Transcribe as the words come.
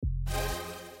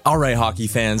All right, hockey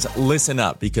fans, listen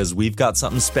up because we've got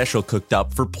something special cooked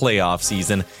up for playoff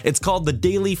season. It's called the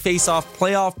Daily Face-Off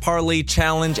Playoff Parlay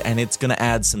Challenge, and it's going to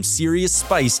add some serious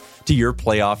spice to your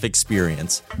playoff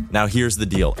experience. Now, here's the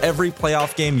deal. Every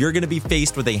playoff game, you're going to be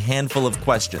faced with a handful of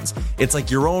questions. It's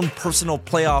like your own personal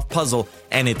playoff puzzle,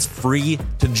 and it's free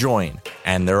to join.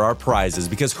 And there are prizes,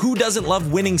 because who doesn't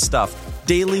love winning stuff?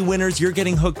 Daily winners, you're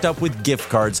getting hooked up with gift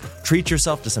cards. Treat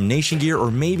yourself to some Nation gear or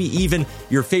maybe even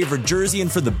your favorite jersey.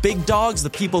 And for the big dogs, the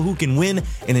people who can win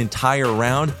an entire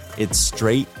round, it's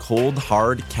straight, cold,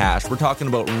 hard cash. We're talking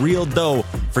about real dough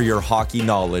for your hockey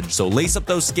knowledge. So lace up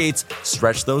those skates,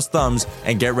 stretch those thumbs,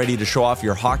 and get ready to show off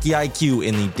your hockey IQ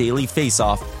in the Daily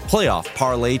Face-Off Playoff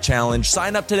Parlay Challenge.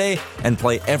 Sign up today and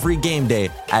play every game day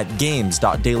at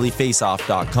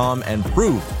games.dailyfaceoff.com and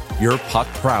prove your puck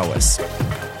prowess.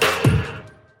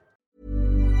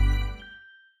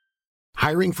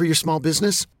 Hiring for your small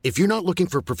business? If you're not looking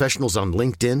for professionals on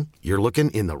LinkedIn, you're looking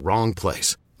in the wrong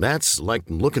place. That's like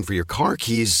looking for your car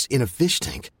keys in a fish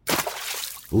tank.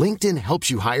 LinkedIn helps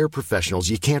you hire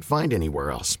professionals you can't find anywhere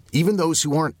else, even those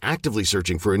who aren't actively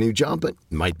searching for a new job but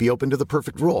might be open to the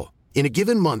perfect role. In a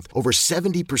given month, over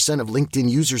 70% of LinkedIn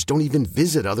users don't even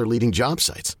visit other leading job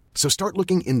sites. So start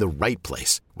looking in the right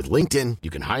place. With LinkedIn, you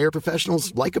can hire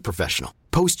professionals like a professional.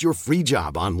 Post your free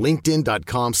job on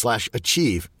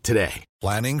linkedin.com/achieve today.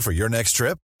 Planning for your next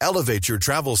trip? Elevate your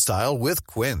travel style with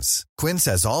Quince. Quince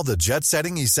has all the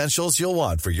jet-setting essentials you'll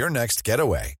want for your next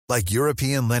getaway, like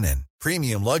European linen,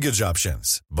 premium luggage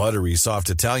options, buttery soft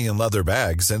Italian leather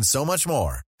bags, and so much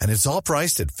more. And it's all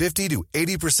priced at 50 to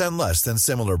 80% less than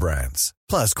similar brands.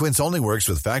 Plus, Quince only works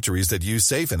with factories that use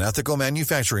safe and ethical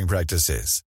manufacturing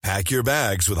practices. Pack your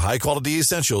bags with high-quality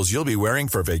essentials you'll be wearing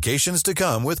for vacations to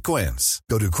come with Quince.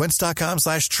 Go to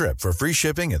quince.com/trip for free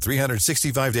shipping and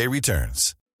 365-day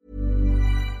returns.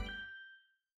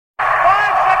 5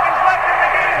 seconds left in the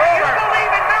game. Do you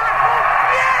believe in miracles?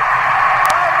 Yes!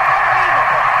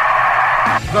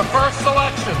 Unbelievable. The first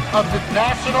selection of the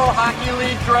National Hockey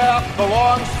League draft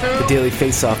belongs to... The Daily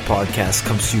Face-Off podcast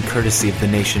comes to you courtesy of the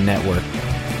Nation Network.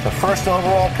 The first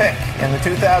overall pick in the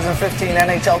 2015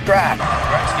 NHL Draft.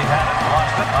 Gretzky had it,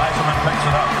 lost it. Yzerman picks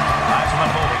it up.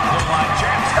 Yzerman moving. Blue line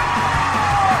chance.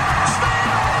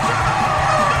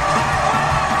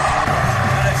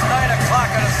 And it's 9 o'clock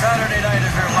on a Saturday night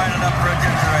as you're lining up for a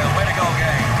ginger ale. Way to go,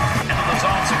 gang. Into the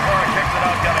zone. Sikora kicked it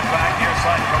out. Got it back. Near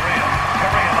side Korea.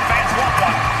 Korea. The fans want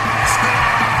one.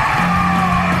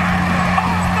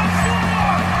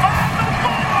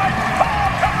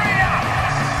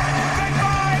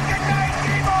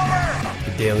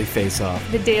 Daily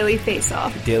Face-Off. The Daily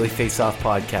Face-Off. The Daily Face-Off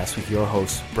podcast with your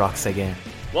host, Brock Sagan.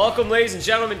 Welcome, ladies and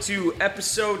gentlemen, to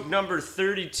episode number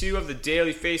 32 of the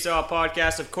Daily Face-Off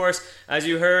podcast. Of course, as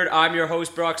you heard, I'm your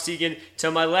host, Brock Sagan. To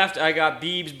my left, I got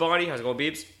Beebs Bonnie. How's it going,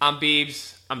 Beebs? I'm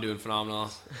Beebs. I'm doing phenomenal.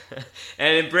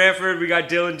 And in Brantford, we got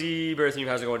Dylan D. Berthing.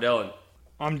 How's it going, Dylan?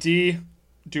 I'm D,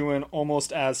 doing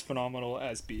almost as phenomenal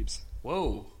as Beebs.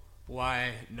 Whoa.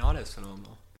 Why not as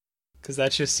phenomenal? Because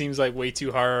that just seems like way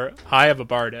too high of a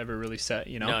bar to ever really set,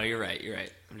 you know? No, you're right.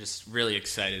 I'm just really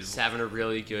excited. Just having a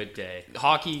really good day.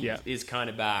 Hockey is kind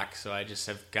of back, so I just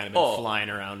have kind of been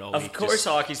flying around all week. Of course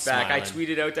hockey's back. Smiling. I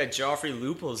tweeted out that Joffrey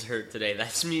Lupul's hurt today.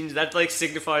 That means that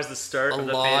signifies the start of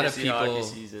the fantasy hockey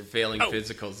season. Failing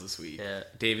physicals this week. Yeah.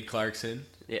 David Clarkson.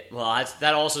 Yeah, well,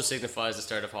 that also signifies the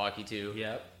start of hockey too.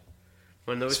 Yep.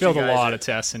 When those He's failed a lot of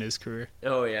tests in his career.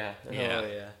 Oh yeah.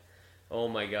 Oh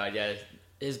my god, yeah.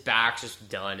 His back's just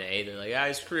done, eh? They're like,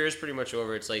 his career's pretty much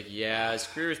over. It's like, his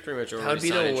career's pretty much over. That would be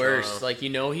the worst. Like,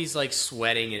 he's like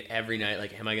sweating every night.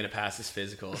 Like, am I going to pass this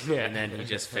physical? Yeah. And then he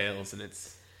just fails, and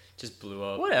it's just blew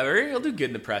up. Whatever. He'll do good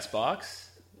in the press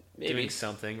box. Maybe. Doing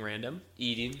something random.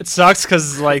 Eating. It sucks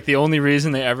because, like, the only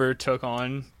reason they ever took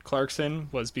on Clarkson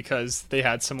was because they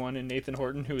had someone in Nathan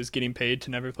Horton who was getting paid to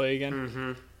never play again.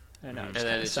 Mm-hmm. And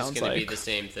then it's just going to be the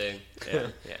same thing. Yeah.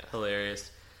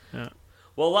 Hilarious. Yeah.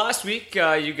 Well, last week,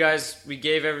 we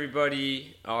gave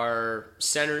everybody our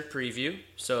center preview.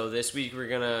 So this week we're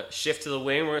going to shift to the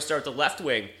wing. We're going to start with the left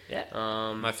wing. Yeah.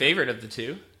 My favorite of the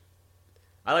two.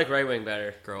 I like right wing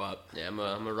better. Grow up. Yeah, I'm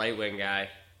a right wing guy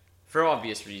for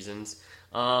obvious reasons.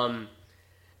 So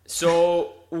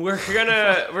we're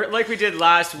like we did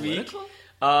last week.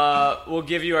 We'll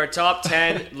give you our top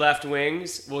 10 left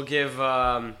wings. We'll give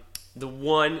the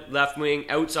one left wing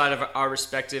outside of our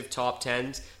respective top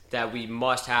 10s that we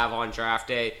must have on draft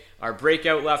day. Our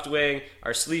breakout left wing,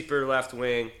 our sleeper left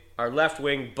wing, our left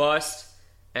wing bust,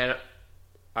 and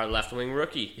our left wing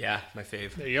rookie. Yeah, my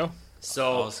fave. There you go.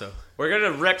 So we're going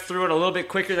to rip through it a little bit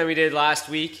quicker than we did last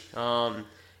week.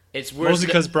 It's worth mostly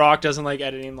because Brock doesn't like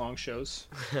editing long shows.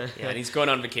 Yeah, and he's going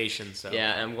on vacation. So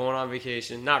yeah, I'm going on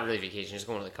vacation. Not really vacation. Just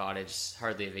going to the cottage. It's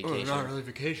hardly a vacation. not really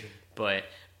vacation. But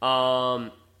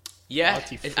yeah,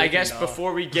 I guess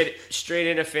before we get straight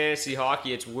into fantasy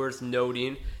hockey, it's worth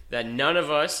noting that none of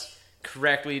us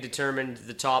correctly determined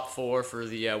the top 4 for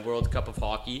the World Cup of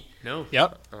Hockey. No.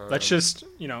 Yep. Let's just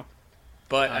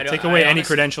but take away any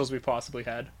credentials we possibly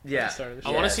had. Yeah. At the start of the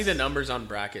I show. want to see the numbers on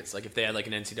brackets, like if they had like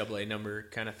an NCAA number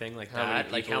kind of thing, like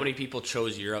that. Like how many people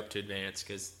chose Europe to advance?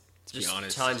 Because to just be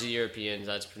honest, tons of Europeans.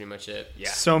 That's pretty much it. Yeah.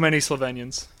 So many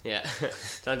Slovenians. Yeah,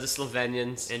 tons of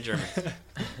Slovenians and Germans.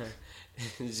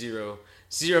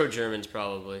 Zero Germans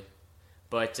probably.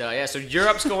 But yeah, so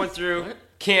Europe's going through,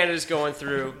 Canada's going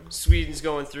through, Sweden's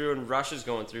going through, and Russia's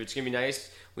going through. It's gonna be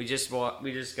nice. We just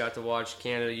got to watch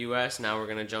Canada-US. Now we're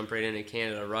gonna jump right into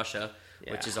Canada-Russia,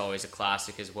 which is always a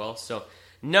classic as well. So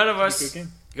none of us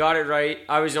got it right.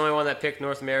 I was the only one that picked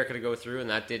North America to go through, and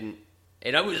that didn't.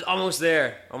 And I was almost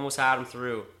there, almost had him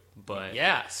through, but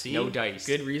yeah, see, no dice.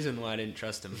 Good reason why I didn't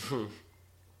trust him.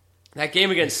 That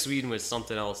game against Sweden was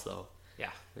something else, though.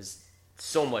 Yeah, it was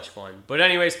so much fun. But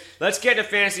anyways, let's get to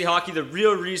fantasy hockey. The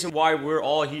real reason why we're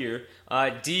all here.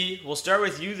 D, we'll start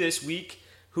with you this week.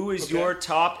 Who is your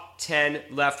top 10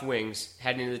 left wings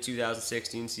heading into the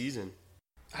 2016 season?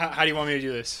 How do you want me to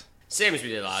do this? Same as we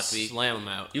did last week. Slam them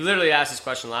out. You literally asked this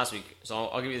question last week, so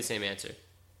I'll give you the same answer.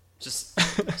 Just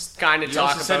kind of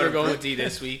talk about said we're going with D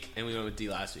this week, and we went with D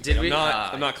last week. Did we?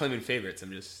 I'm not claiming favorites.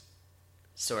 I'm just...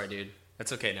 Sorry, dude.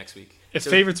 That's okay next week. If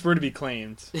favorites were to be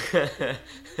claimed.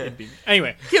 It'd be...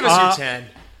 Anyway. Give us your 10.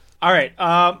 All right.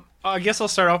 I guess I'll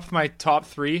start off with my top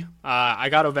 3. I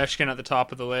got Ovechkin at the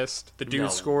top of the list. The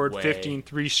dude scored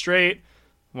 15-3 straight.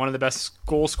 One of the best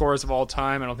goal scorers of all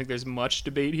time. I don't think there's much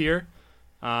debate here.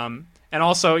 And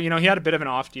also, he had a bit of an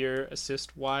off year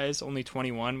assist-wise, only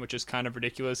 21, which is kind of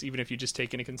ridiculous, even if you just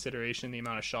take into consideration the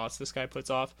amount of shots this guy puts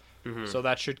off. Mm-hmm. So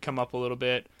that should come up a little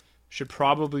bit. Should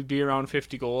probably be around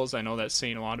 50 goals. I know that's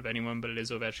saying a lot of anyone, but it is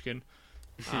Ovechkin.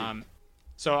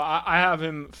 So I have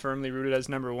him firmly rooted as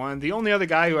number 1. The only other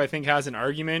guy who I think has an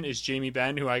argument is Jamie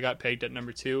Benn, who I got pegged at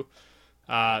number 2.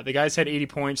 The guy's had 80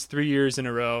 points 3 years in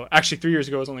a row. Actually, 3 years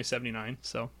ago it was only 79,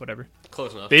 so whatever.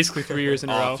 Close enough. Basically 3 years in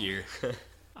a row. Off year.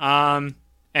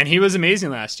 And he was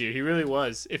amazing last year. He really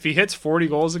was. If he hits 40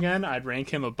 goals again, I'd rank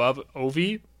him above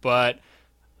Ovi, but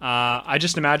I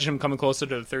just imagine him coming closer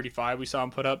to the 35 we saw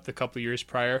him put up the couple years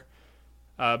prior.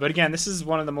 But again, this is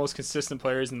one of the most consistent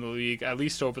players in the league, at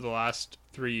least over the last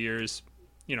 3 years,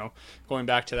 going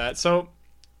back to that. So,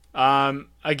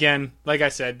 again, like I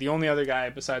said, the only other guy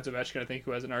besides Ovechkin, I think,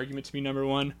 who has an argument to be number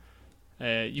 1,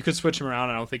 you could switch him around.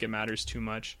 I don't think it matters too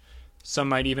much. Some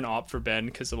might even opt for Ben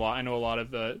because I know a lot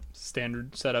of the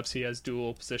standard setups he has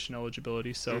dual position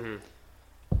eligibility. So,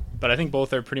 But I think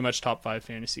both are pretty much top 5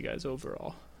 fantasy guys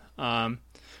overall. And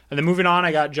then moving on,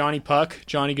 I got Johnny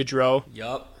Gaudreau.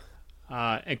 Yup.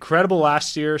 Incredible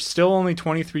last year, still only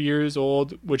 23 years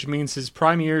old, which means his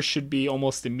prime years should be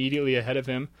almost immediately ahead of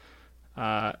him.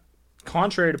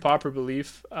 Contrary to popular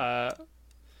belief,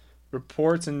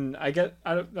 reports and I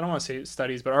don't want to say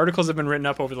studies, but articles have been written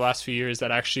up over the last few years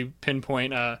that actually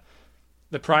pinpoint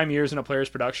the prime years in a player's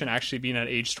production actually being at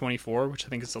age 24, which I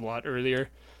think is a lot earlier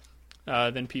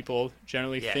than people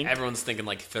generally think. Everyone's thinking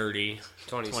like 30,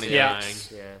 29. Yeah.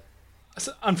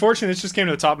 So, unfortunately, this just came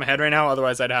to the top of my head right now.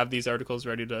 Otherwise, I'd have these articles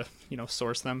ready to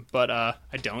source them, but I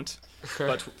don't.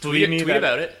 But tweet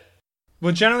about it.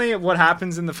 Well, generally what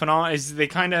happens in the phenomenon is they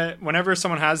kind of, whenever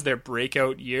someone has their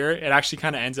breakout year, it actually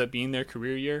kind of ends up being their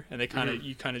career year, and they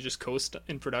you kind of just coast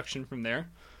in production from there.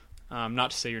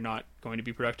 Not to say you're not going to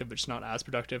be productive, but just not as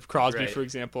productive. Crosby, for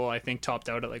example, I think topped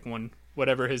out at like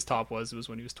whatever his top was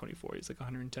when he was 24. He's like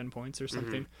 110 points or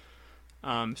something.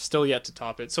 Still yet to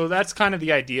top it. So that's kind of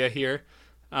the idea here.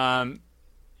 In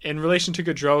relation to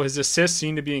Gaudreau, his assists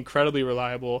seem to be incredibly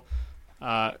reliable.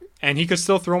 And he could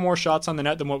still throw more shots on the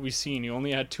net than what we've seen. He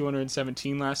only had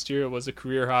 217 last year. It was a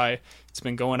career high. It's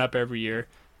been going up every year.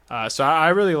 So I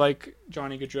really like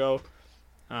Johnny Gaudreau.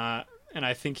 And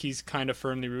I think he's kind of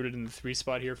firmly rooted in the 3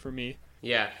 spot here for me.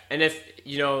 Yeah. And if,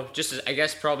 just I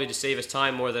guess probably to save us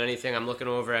time more than anything, I'm looking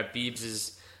over at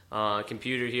Beebs'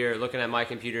 computer here. Looking at my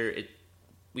computer,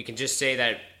 we can just say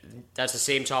that that's the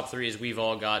same top 3 as we've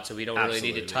all got, so we don't really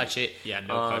need to touch it. Yeah,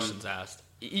 no questions asked.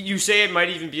 You say it might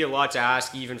even be a lot to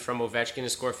ask, even from Ovechkin to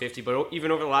score 50, but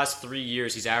even over the last 3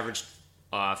 years, he's averaged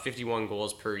 51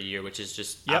 goals per year, which is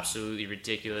just absolutely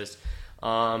ridiculous.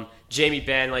 Jamie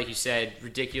Benn, like you said,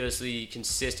 ridiculously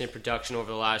consistent production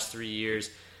over the last 3 years.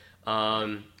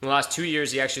 In the last 2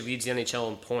 years, he actually leads the NHL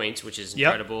in points, which is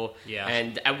incredible. Yeah.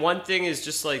 And one thing is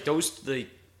just like those,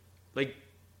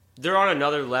 they're on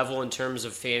another level in terms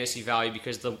of fantasy value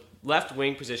because the left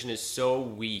wing position is so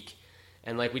weak.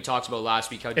 And like we talked about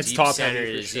last week, how it's deep top center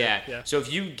it is. sure. Yeah. So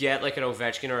if you get like an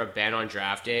Ovechkin or a Ben on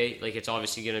draft day, like it's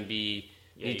obviously going to need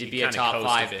to be a top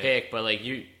 5 pick. But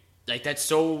like that's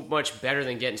so much better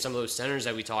than getting some of those centers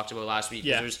that we talked about last week.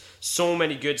 Yeah. There's so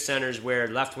many good centers where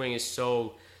left wing is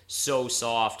so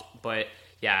soft. But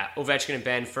yeah, Ovechkin and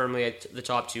Ben firmly at the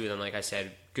top 2. And then like I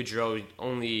said, Gaudreau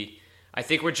only. I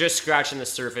think we're just scratching the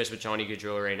surface with Johnny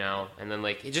Gaudreau right now, and then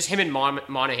like just him and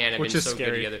Monahan have been so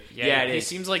good together. Yeah, it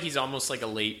seems like he's almost like a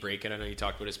late break-in. I know you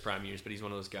talked about his prime years, but he's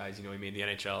one of those guys. He made the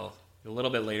NHL a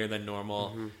little bit later than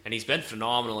normal, and he's been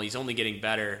phenomenal. He's only getting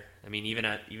better. I mean, even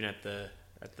at the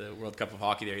World Cup of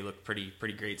Hockey, there he looked pretty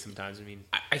great sometimes. I mean,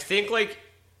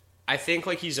 I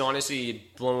think he's honestly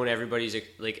blown everybody's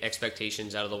like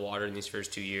expectations out of the water in these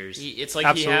first 2 years. It's like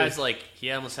Absolutely.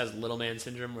 he almost has little man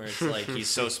syndrome where it's like he's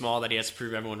so small that he has to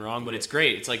prove everyone wrong, but it's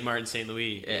great. It's like Martin St.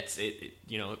 Louis. Yeah.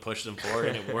 It pushes him forward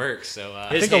and it works. So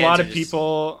I think a lot of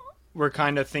people were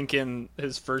kind of thinking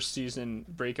his first season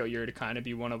breakout year to kind of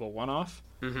be one of a one-off,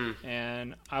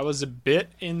 and I was a bit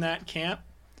in that camp.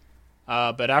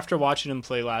 But after watching him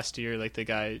play last year, like the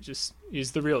guy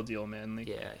he's the real deal, man. Like,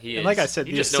 yeah, he is. And like I said,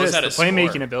 the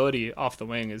playmaking ability off the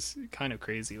wing is kind of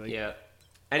crazy. Like, yeah,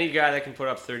 any guy that can put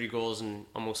up 30 goals and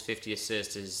almost 50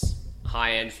 assists is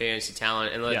high-end fantasy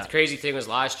talent. And the crazy thing was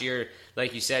last year,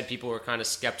 like you said, people were kind of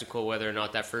skeptical whether or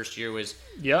not that first year was.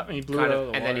 Yeah, and he blew it out of the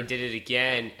water. And then he did it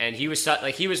again, and he was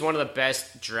one of the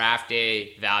best draft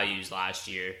day values last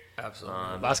year.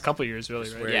 Absolutely. Last couple of years,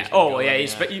 really, right? Yeah. Oh, yeah.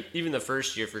 Even the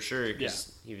first year for sure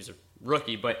because he was a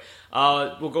rookie. But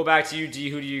we'll go back to you, D.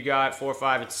 Who do you got? 4,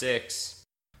 5, and 6.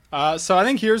 So I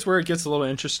think here's where it gets a little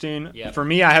interesting. Yep. For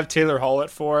me, I have Taylor Hall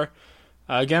at 4.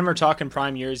 Again, we're talking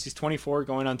prime years. He's 24,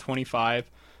 going on 25.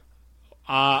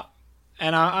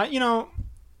 And I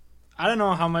don't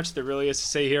know how much there really is to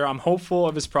say here. I'm hopeful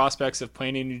of his prospects of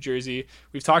playing in New Jersey.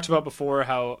 We've talked about before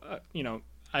how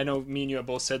I know me and you have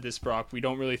both said this, Brock. We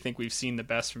don't really think we've seen the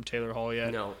best from Taylor Hall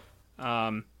yet.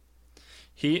 No.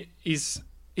 He's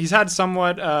had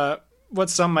somewhat what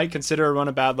some might consider a run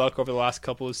of bad luck over the last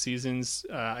couple of seasons.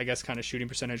 I guess kind of shooting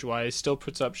percentage wise, still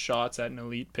puts up shots at an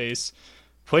elite pace.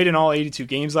 Played in all 82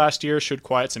 games last year. Should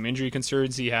quiet some injury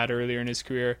concerns he had earlier in his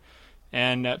career.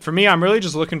 And for me, I'm really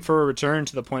just looking for a return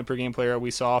to the point per game player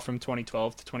we saw from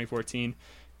 2012 to 2014.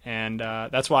 And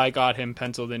that's why I got him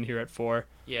penciled in here at 4.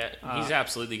 Yeah, he's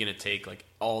absolutely going to take like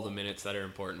all the minutes that are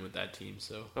important with that team.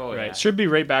 So should be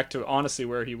right back to honestly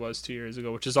where he was 2 years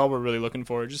ago, which is all we're really looking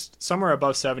for. Just somewhere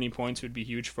above 70 points would be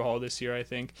huge for Hall this year, I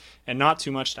think, and not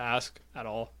too much to ask at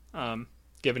all,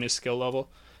 given his skill level.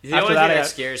 The only thing that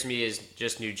scares me is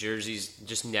just New Jersey's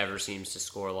just never seems to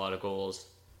score a lot of goals.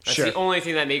 That's the only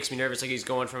thing that makes me nervous. Like he's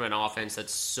going from an offense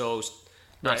that's so.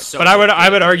 So but I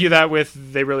would argue that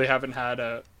they really haven't had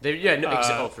a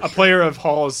player of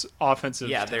Hall's offensive.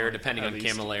 Yeah, they're depending on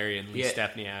Camilleri and Lee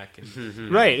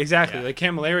Stepniak. Right, exactly. Yeah. Like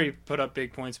Camilleri put up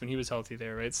big points when he was healthy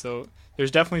there, right? So there's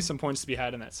definitely some points to be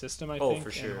had in that system. I think. For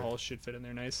sure. And Hall should fit in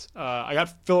there nice. I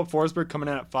got Philip Forsberg coming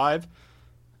in at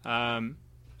 5.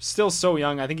 Still so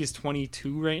young. I think he's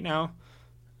 22 right now.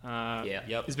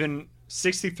 He's been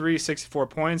 63, 64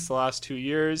 points the last 2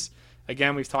 years.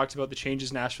 Again, we've talked about the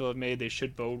changes Nashville have made. They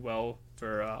should bode well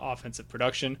for offensive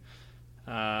production.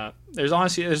 There's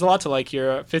a lot to like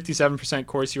here. 57%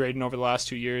 Corsi rating over the last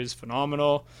 2 years,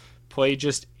 phenomenal. Played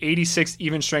just 86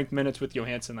 even strength minutes with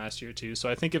Johansson last year too. So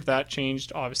I think if that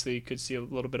changed, obviously you could see a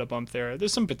little bit of bump there.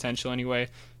 There's some potential anyway.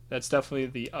 That's definitely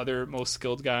the other most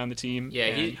skilled guy on the team. Yeah,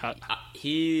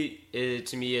 he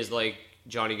to me is like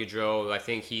Johnny Gaudreau. I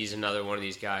think he's another one of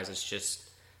these guys that's just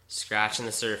scratching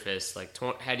the surface. Like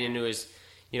heading into his,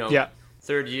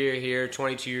 third year here,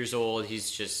 22 years old.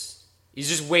 He's just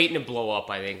waiting to blow up.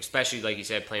 I think, especially like you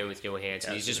said, playing with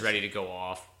Johansson. He's just ready to go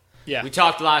off. Yeah, we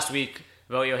talked last week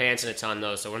about Johansson a ton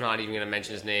though, so we're not even going to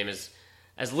mention his name as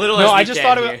little as we I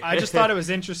just thought it was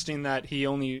interesting that he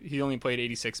only played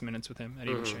 86 minutes with him at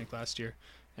even strength last year,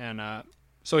 and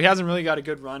so he hasn't really got a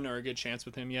good run or a good chance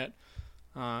with him yet.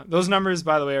 Those numbers,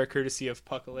 by the way, are courtesy of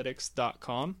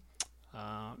Puckalytics.com.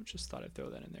 Just thought I'd throw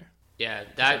that in there. Yeah,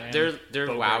 that their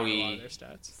Wowie their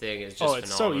stats thing is just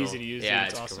it's phenomenal. so easy to use. Yeah,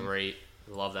 it's awesome. Great.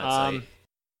 Love that site.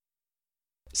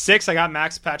 6, I got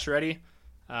Max Pacioretty.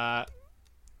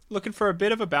 Looking for a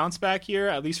bit of a bounce back here,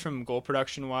 at least from goal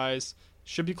production wise.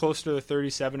 Should be closer to the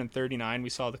 37 and 39 we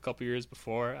saw the couple years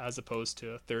before, as opposed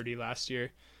to 30 last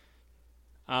year.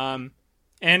 And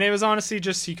it was honestly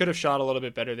just he could have shot a little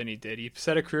bit better than he did. He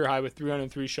set a career high with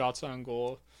 303 shots on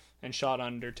goal and shot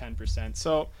under 10%.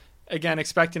 So again,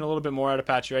 expecting a little bit more out of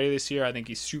Pacioretty this year. I think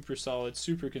he's super solid,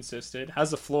 super consistent.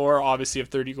 Has the floor, obviously, of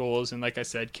 30 goals. And like I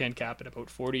said, can cap at about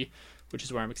 40, which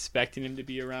is where I'm expecting him to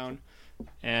be around.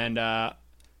 And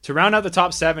to round out the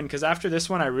top 7, because after this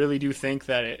one, I really do think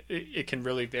that it can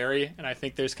really vary. And I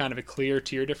think there's kind of a clear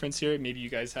tier difference here. Maybe you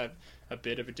guys have a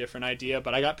bit of a different idea.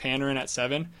 But I got Panarin at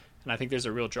 7, and I think there's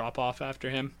a real drop-off after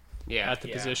him at the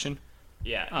position.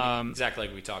 Yeah, exactly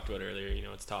like we talked about earlier.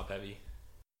 It's top-heavy.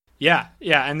 Yeah,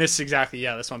 and this exactly,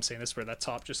 that's what I'm saying. This is where that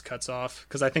top just cuts off,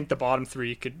 because I think the bottom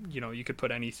 3 could, you could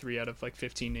put any 3 out of like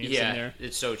 15 names in there. Yeah,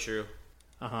 it's so true.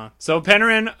 So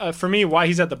Panarin, for me, why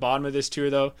he's at the bottom of this tier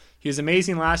though, he was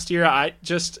amazing last year.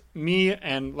 Me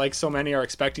and like so many are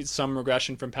expecting some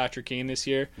regression from Patrick Kane this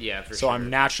year. Yeah, for sure. So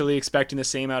I'm naturally expecting the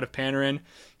same out of Panarin.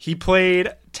 He played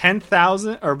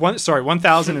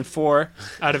 1,004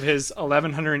 out of his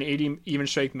 1,180 even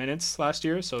strength minutes last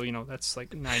year. So that's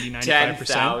like 90-95%.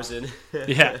 10,000.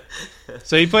 Yeah.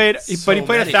 So he played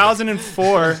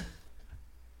 1,004.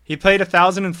 He played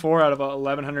 1,004 out of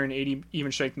 1,180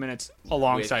 even strength minutes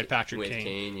alongside Patrick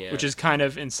Kane, which is kind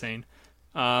of insane.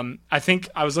 I think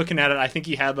I was looking at it. I think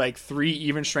he had like 3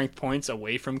 even strength points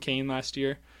away from Kane last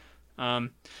year.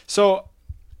 So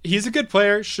he's a good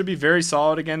player. Should be very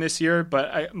solid again this year.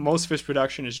 But most of his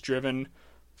production is driven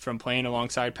from playing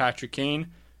alongside Patrick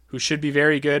Kane, who should be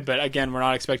very good. But again, we're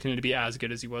not expecting him to be as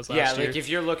good as he was last year. Yeah, like if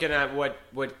you're looking at what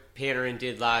Panarin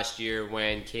did last year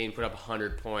when Kane put up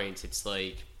 100 points, it's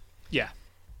like. Yeah.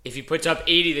 If he puts up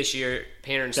 80 this year,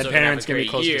 Panarin's still going to have a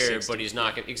great year, but he's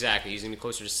not going to... Exactly, he's going to be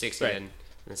closer to 60 than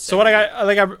 70. So what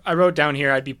I wrote down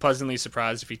here, I'd be pleasantly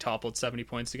surprised if he toppled 70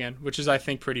 points again, which is, I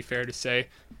think, pretty fair to say.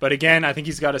 But again, I think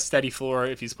he's got a steady floor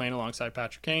if he's playing alongside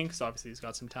Patrick Kane, because obviously he's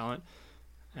got some talent.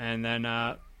 And then,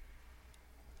 I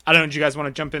don't know, do you guys want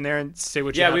to jump in there and say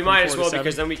what you have? Yeah, we might as well,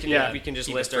 because then we can just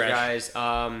list our guys.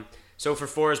 So for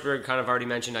Forsberg, kind of already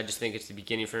mentioned, I just think it's the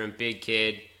beginning for him. Big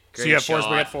kid. So you have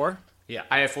Forsberg at 4? Yeah,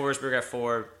 I have Forsberg at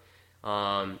 4.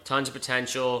 Tons of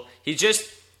potential. He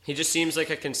just seems like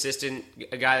a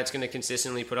guy that's going to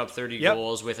consistently put up 30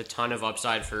 goals with a ton of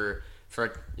upside for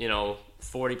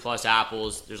 40 plus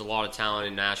apples. There's a lot of talent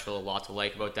in Nashville, a lot to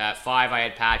like about that. 5, I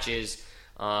had Patches.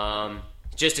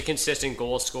 Just a consistent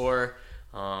goal scorer.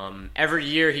 Every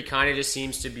year he kind of just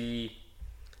seems to be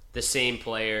the same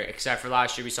player, except for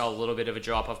last year we saw a little bit of a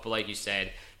drop off. But like you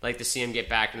said. Like to see him get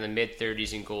back in the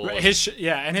mid-30s in goals.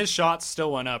 And his shots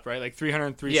still went up, right? Like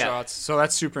 303 shots. So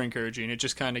that's super encouraging. It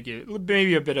just kind of gave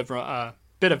maybe a bit of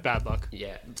bad luck.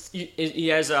 Yeah, he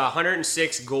has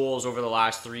 106 goals over the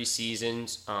last 3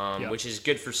 seasons, which is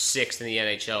good for 6th in the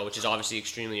NHL, which is obviously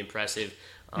extremely impressive.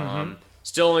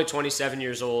 Still only 27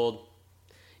 years old.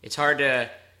 It's hard to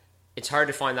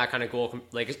find that kind of goal,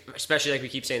 like especially like we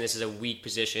keep saying, this is a weak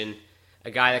position. A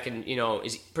guy that can,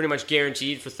 is pretty much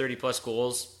guaranteed for 30 plus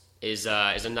goals is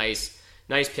a nice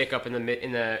pickup in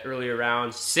the earlier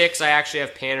rounds. 6, I actually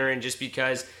have Panarin just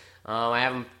because I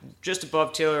have him just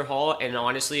above Taylor Hall, and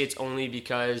honestly, it's only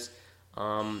because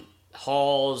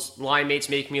Hall's line mates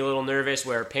make me a little nervous,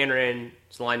 where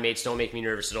Panarin's line mates don't make me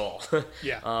nervous at all. Sure.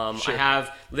 I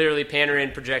have literally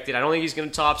Panarin projected. I don't think he's going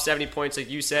to top 70 points like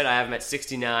you said. I have him at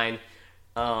 69,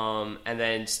 and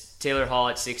then Taylor Hall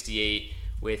at 68.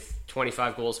 With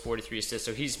 25 goals, 43 assists,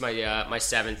 so he's my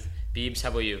 7th. Beebs, how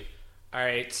about you? All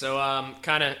right, so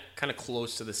kind of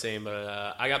close to the same,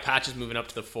 but I got Patches moving up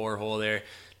to the 4 hole there.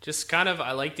 Just kind of,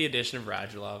 I like the addition of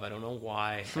Radulov. I don't know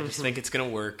why. I just think it's gonna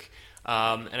work,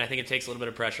 and I think it takes a little bit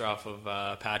of pressure off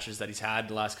of Patches that he's had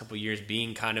the last couple of years,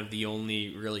 being kind of the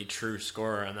only really true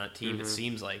scorer on that team. It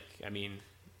seems like. I mean,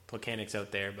 Plekanec's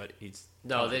out there, but he's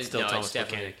still Thomas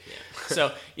Plekanec. Yeah.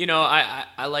 So,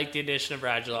 I like the addition of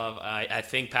Radulov. I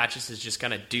think Patches is just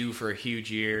kind of due for a huge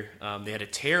year. They had a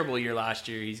terrible year last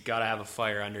year. He's got to have a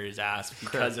fire under his ass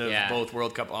because of both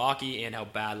World Cup hockey and how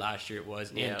bad last year it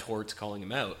was, and Torts calling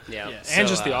him out. Yeah. So, and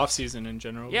just the offseason in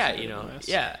general. Yeah,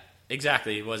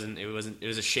 exactly. It was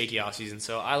a shaky offseason,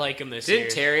 so I like him this year.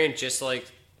 Didn't Therrien just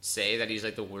say that he's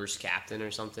like the worst captain or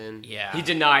something? Yeah. He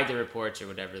denied the reports or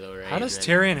whatever though, right? How does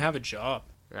Therrien have a job?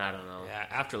 I don't know. Yeah,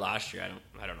 after last year, I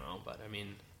don't know, but I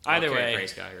mean, either way,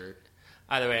 Price got hurt.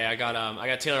 Either way, I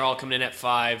got Taylor Hall coming in at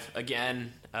 5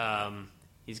 again.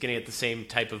 He's gonna get the same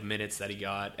type of minutes that he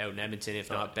got out in Edmonton, if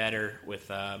not better,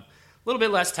 with a little bit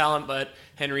less talent. But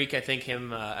Henrique, I think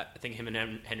him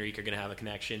and Henrique are gonna have a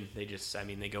connection. They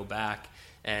go back.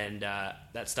 And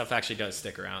that stuff actually does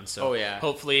stick around. So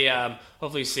hopefully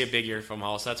you see a big year from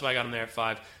Hall. So that's why I got him there at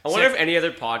 5. I wonder if any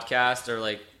other podcast or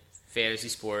like fantasy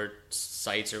sports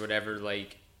sites or whatever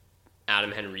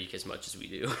Adam Henrique as much as we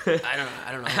do.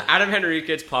 I don't know. Adam Henrique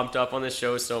gets pumped up on the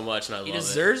show so much, and I love it. He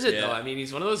deserves it, though. I mean,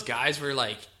 he's one of those guys where,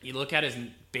 like, you look at his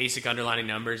basic underlying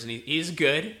numbers, and he's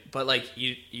good, but, like,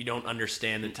 you don't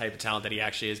understand the type of talent that he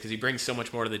actually is because he brings so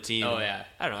much more to the team. Oh, yeah.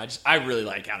 I don't know. I really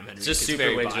like Adam Henrique. Just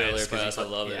super win driller, but I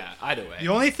love it. Yeah, either way. The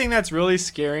only thing that's really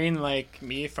scaring, like,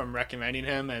 me from recommending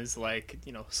him as, like,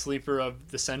 you know, sleeper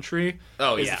of the century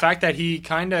is the fact that he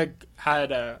kind of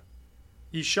had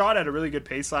he shot at a really good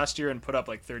pace last year and put up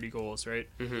like 30 goals, right?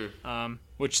 Mm-hmm.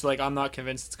 Which, like, I'm not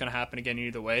convinced it's going to happen again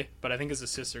either way, but I think his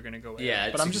assists are going to go away.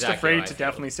 Yeah, but I'm just afraid to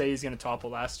definitely say he's going to topple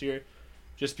last year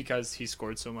just because he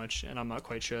scored so much, and I'm not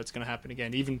quite sure that's going to happen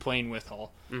again, even playing with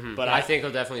Hall. Mm-hmm. But I think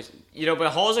he'll definitely,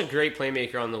 but Hall's a great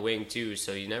playmaker on the wing too,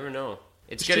 so you never know.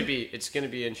 It's gonna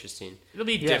be interesting. It'll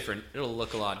be different. It'll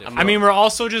look a lot different. I mean, we're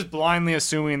also just blindly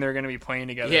assuming they're going to be playing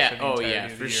together. Yeah. For the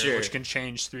entirety of the year, sure. Which can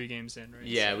change 3 games in, right?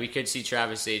 Yeah, we could see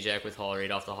Travis Zajac with Hall right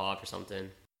off the hop or something.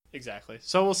 Exactly.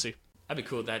 So we'll see. I'd be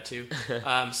cool with that too.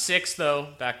 6 though.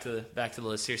 Back to the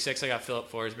list here. 6. I got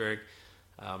Philip Forsberg.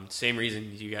 Same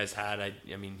reason you guys had.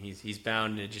 I mean, he's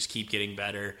bound to just keep getting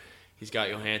better. He's got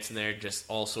Johansson there, just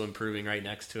also improving right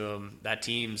next to him. That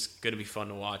team's going to be fun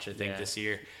to watch, I think, this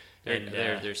year.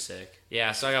 They're sick.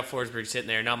 Yeah, so I got Forsberg sitting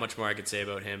there. Not much more I could say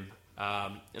about him.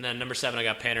 And then number 7, I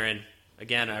got Panarin.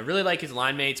 Again, I really like his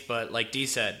line mates, but like Dee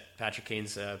said, Patrick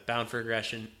Kane's bound for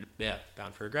aggression. Yeah,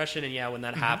 bound for aggression. And when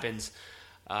that happens,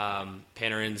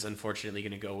 Panarin's unfortunately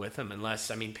going to go with him.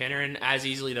 Panarin as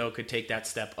easily, though, could take that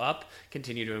step up,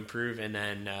 continue to improve, and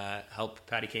then help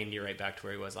Patty Kane get right back to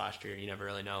where he was last year. You never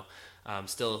really know.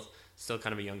 Still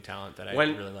kind of a young talent that I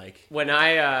really like. When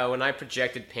I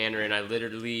projected Panarin, I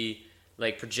literally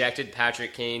projected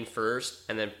Patrick Kane first,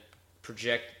 and then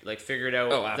figured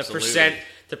out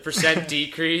the percent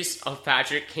decrease of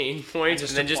Patrick Kane points,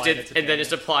 and then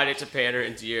just applied it to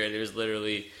Panarin's year, and it was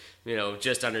literally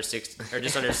just under 60 or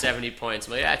just under 70 points.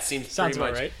 I'm like, that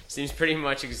seems pretty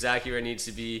much exactly where it needs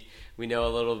to be. We know a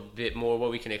little bit more what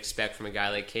we can expect from a guy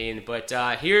like Kane. But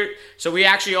so we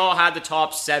actually all had the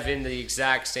top 7 the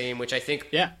exact same, which I think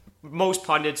most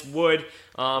pundits would.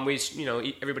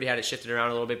 Everybody had it shifted around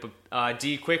a little bit. But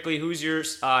D, quickly, who's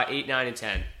yours 8, 9, and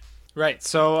 10? Right.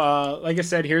 So like I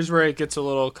said, here's where it gets a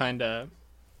little kind of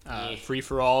free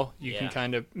for all. You can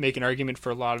kind of make an argument for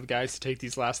a lot of guys to take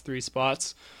these last 3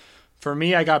 spots. For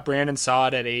me, I got Brandon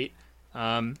Saad at 8.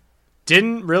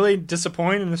 Didn't really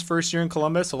disappoint in his first year in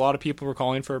Columbus. A lot of people were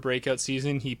calling for a breakout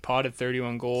season. He potted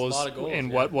 31 goals,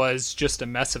 what was just a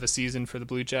mess of a season for the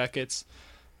Blue Jackets.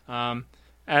 And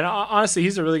honestly,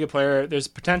 he's a really good player. There's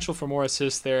potential for more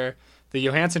assists there. The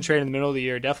Johansson trade in the middle of the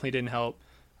year definitely didn't help.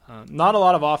 Not a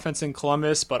lot of offense in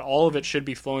Columbus, but all of it should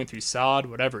be flowing through Saad,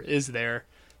 whatever is there.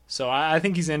 So I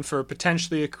think he's in for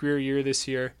potentially a career year this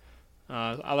year.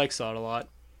 I like Saad a lot.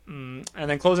 And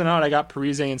then closing out, I got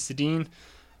Parise and Sedin.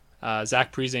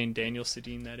 Zach Parise and Daniel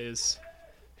Sedin, that is,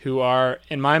 who are,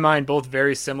 in my mind, both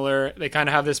very similar. They kind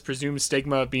of have this presumed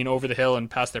stigma of being over the hill and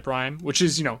past their prime, which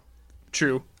is,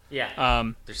 true.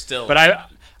 Yeah. They're still. But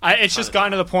it's just gotten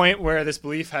to the point where this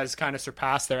belief has kind of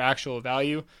surpassed their actual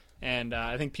value, and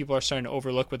I think people are starting to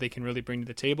overlook what they can really bring to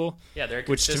the table. Yeah, they're a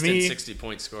consistent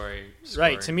 60-point scoring.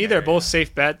 Right. To me, they're both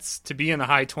safe bets to be in the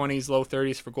high 20s, low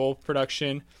 30s for goal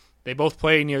production. They both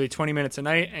play nearly 20 minutes a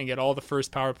night and get all the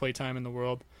first power play time in the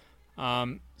world.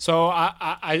 So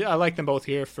I like them both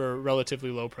here for relatively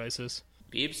low prices.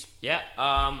 Beebs? Yeah,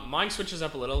 mine switches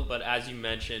up a little, but as you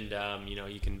mentioned,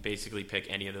 you can basically pick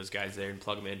any of those guys there and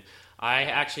plug them in. I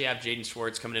actually have Jaden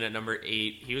Schwartz coming in at number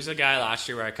 8. He was a guy last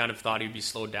year where I kind of thought he'd be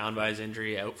slowed down by his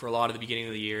injury, out for a lot of the beginning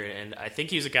of the year, and I think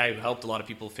he's a guy who helped a lot of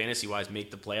people fantasy-wise make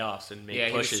the playoffs and make pushes. Yeah,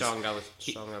 he was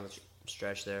strong on the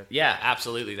stretch there. Yeah,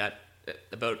 absolutely. That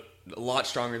about a lot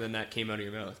stronger than that came out of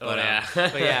your mouth. But yeah,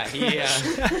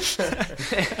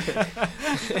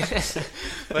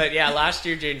 but yeah, last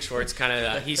year Jaden Schwartz kind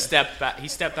of he stepped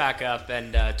back up,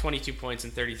 and 22 points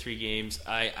in 33 games.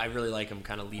 I really like him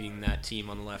kind of leading that team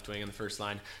on the left wing on the first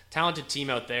line. Talented team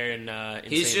out there, and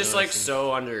he's just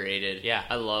so underrated. Yeah,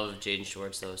 I love Jaden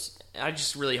Schwartz though. I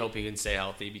just really hope he can stay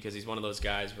healthy because he's one of those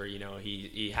guys where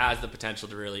he has the potential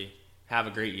to really have a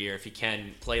great year if he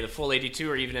can play the full 82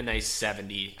 or even a nice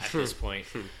 70 at this point.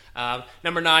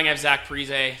 Number 9, I have Zach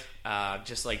Parise.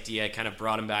 Just like D, I kind of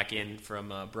brought him back in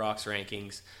from Brock's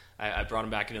rankings. I brought him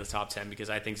back into the top 10 because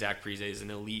I think Zach Parise is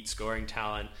an elite scoring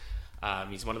talent.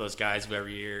 He's one of those guys who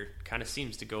every year kind of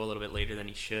seems to go a little bit later than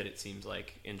he should, it seems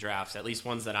like, in drafts, at least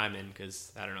ones that I'm in,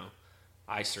 because, I don't know,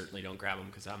 I certainly don't grab him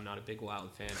because I'm not a big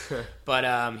Wild fan.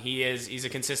 But he's a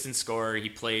consistent scorer. He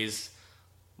plays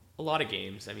a lot of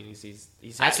games. I mean, he's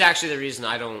that's actually the reason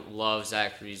I don't love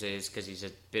Zach Parise is because he's a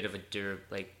bit of a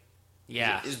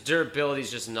Yeah. His durability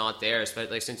is just not there.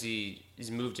 Especially like since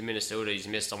he's moved to Minnesota, he's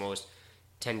missed almost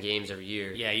 10 games every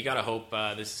year. Yeah, you gotta hope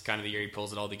this is kind of the year he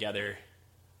pulls it all together.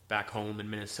 Back home in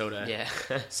Minnesota. Yeah.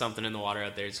 Something in the water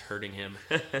out there is hurting him.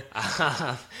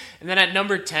 And then at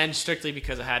number 10, strictly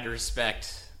because I had to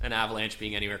respect an Avalanche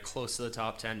being anywhere close to the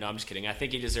top 10. No, I'm just kidding. I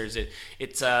think he deserves it.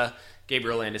 It's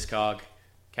Gabriel Landeskog,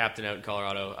 captain out in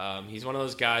Colorado. He's one of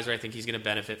those guys where I think he's going to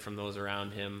benefit from those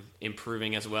around him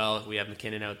improving as well. We have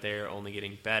McKinnon out there only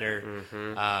getting better.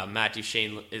 Mm-hmm. Matt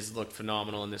Duchene has looked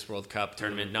phenomenal in this World Cup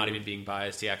tournament, not even being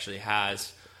biased. He actually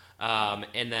has.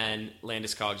 And then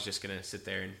Landeskog's just going to sit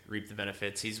there and reap the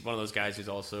benefits. He's one of those guys who's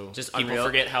also just people unreal.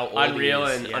 Forget how old unreal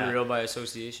he is. and Yeah. unreal by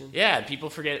association. Yeah, people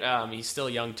forget he's still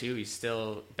young too. He's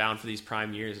still bound for these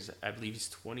prime years. I believe he's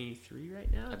 23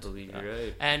 right now. I believe you're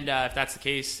right. And if that's the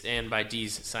case, and by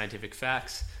D's scientific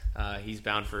facts, he's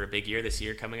bound for a big year this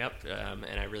year coming up,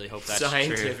 and I really hope that's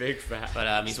scientific true. facts.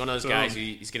 But he's one of those guys who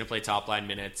he's going to play top line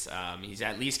minutes. He's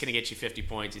at least going to get you 50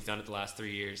 points. He's done it the last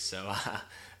 3 years, so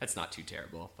that's not too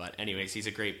terrible. But anyways, he's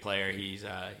a great player. He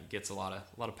gets a lot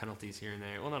of penalties here and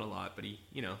there. Well, not a lot, but he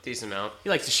decent amount. He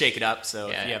likes to shake it up. So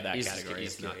yeah, if you have that he's category,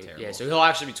 it's not terrible. Yeah, so he'll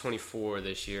actually be 24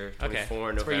 this year. 24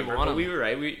 in That's where you November. want But him. we were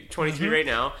right. We 23 right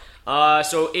now.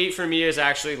 So 8 for me is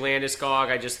actually Landeskog.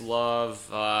 I just love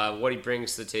what he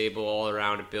brings to the table, all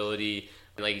around ability.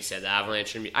 And like you said, the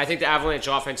Avalanche. I think the Avalanche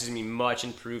offense is going to be much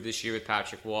improved this year with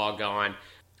Patrick Waugh gone.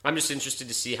 I'm just interested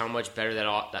to see how much better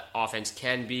that offense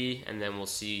can be, and then we'll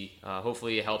see.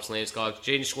 Hopefully it helps Landeskog.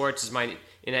 Jaden Schwartz is mine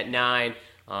in at 9.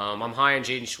 I'm high on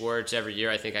Jaden Schwartz every year.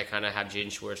 I think I kind of have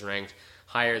Jaden Schwartz ranked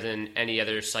higher than any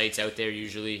other sites out there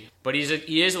usually. But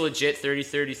he is a legit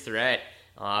 30-30 threat.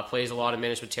 Plays a lot of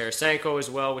minutes with Tarasenko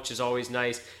as well, which is always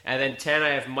nice. And then 10, I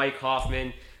have Mike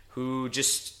Hoffman, who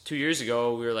just 2 years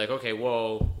ago, we were like, okay,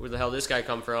 whoa, where the hell did this guy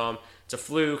come from? It's a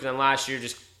fluke. And then last year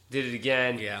just did it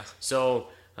again. Yeah. So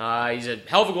he's a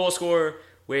hell of a goal scorer,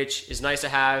 which is nice to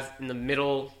have in the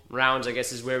middle rounds, I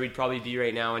guess is where we'd probably be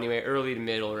right now anyway, early to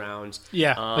middle rounds.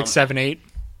 Yeah, like 7-8.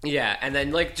 Yeah, and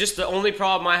then like just the only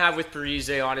problem I have with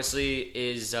Parise, honestly,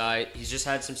 is he's just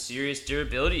had some serious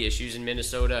durability issues in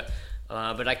Minnesota.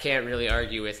 But I can't really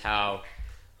argue with how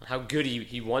good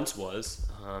he once was.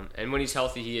 And when he's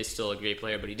healthy, he is still a great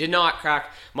player. But he did not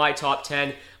crack my top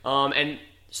 10. And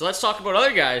so let's talk about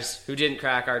other guys who didn't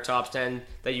crack our top 10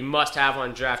 that you must have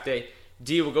on draft day.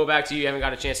 D, we'll go back to you. You haven't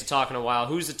got a chance to talk in a while.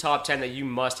 Who's the top 10 that you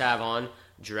must have on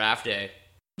draft day?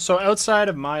 So outside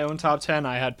of my own top 10,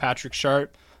 I had Patrick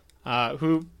Sharp,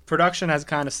 who production has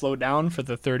kind of slowed down for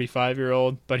the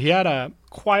 35-year-old. But he had a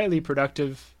quietly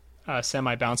productive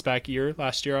semi-bounce back year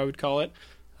last year, I would call it.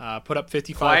 Put up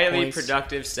 55 Quietly points.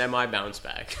 productive semi-bounce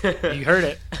back. You heard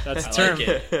it. That's the term.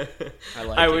 Like it.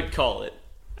 I would call it.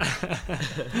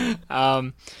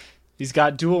 He's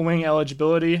got dual wing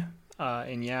eligibility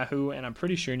in Yahoo, and I'm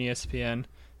pretty sure in ESPN.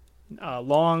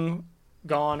 Long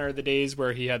gone are the days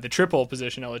where he had the triple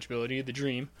position eligibility, the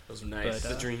dream. Those are nice.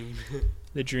 The dream.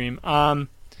 The dream.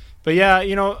 But yeah,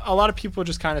 a lot of people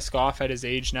just kind of scoff at his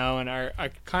age now and are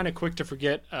kind of quick to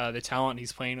forget the talent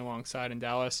he's playing alongside in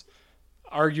Dallas.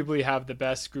 Arguably have the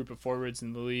best group of forwards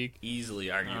in the league. Easily,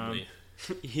 arguably.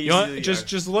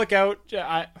 Just look out.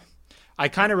 I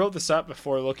kind of wrote this up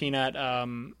before looking at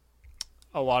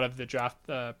a lot of the draft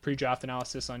pre-draft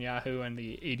analysis on Yahoo and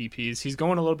the ADPs. He's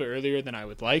going a little bit earlier than I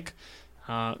would like.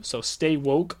 So stay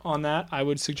woke on that, I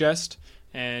would suggest.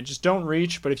 And just don't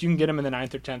reach, but if you can get him in the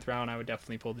 9th or 10th round, I would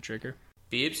definitely pull the trigger.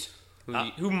 Beebs,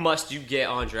 who must you get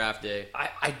on draft day?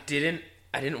 I didn't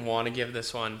want to give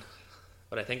this one,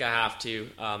 but I think I have to.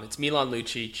 It's Milan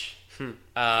Lucic.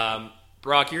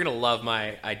 Brock, you're gonna love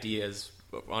my ideas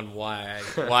on why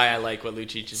I like what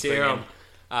Lucic is bringing.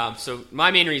 So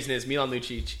my main reason is Milan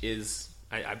Lucic is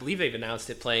I believe they've announced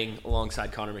it playing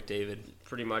alongside Connor McDavid,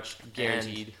 pretty much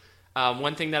guaranteed.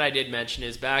 One thing that I did mention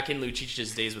is back in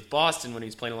Lucic's days with Boston when he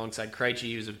was playing alongside Krejci,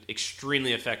 he was an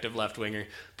extremely effective left winger.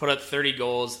 Put up 30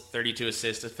 goals, 32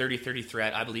 assists, a 30-30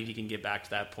 threat. I believe he can get back to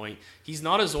that point. He's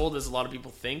not as old as a lot of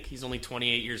people think. He's only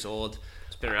 28 years old.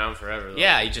 It's been around forever, though.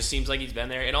 Yeah, he just seems like he's been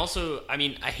there. And also, I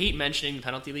mean, I hate mentioning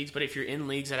penalty leagues, but if you're in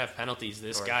leagues that have penalties,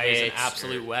 this guy is an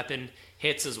absolute weapon.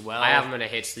 Hits as well. I have him in a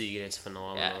hits league, and it's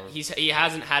phenomenal. Yeah, he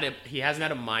hasn't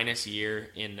had a minus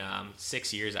year in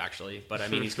 6 years actually, but I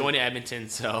mean he's going to Edmonton,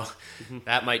 so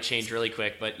that might change really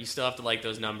quick. But you still have to like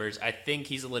those numbers. I think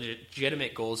he's a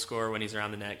legitimate goal scorer when he's around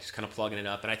the net, just kind of plugging it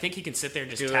up. And I think he can sit there and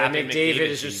just tap in. McDavid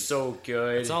is just so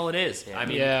good. That's all it is. Yeah. I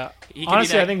mean, he can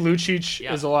honestly, I think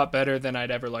Lucic is a lot better than I'd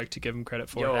ever like to give him credit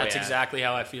for. That's exactly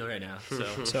how I feel right now.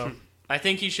 So. I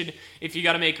think he should, if you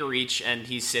got to make a reach and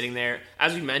he's sitting there,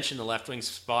 as we mentioned, the left wing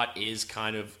spot is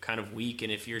kind of weak,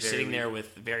 and if you're sitting there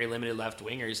with very limited left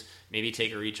wingers, maybe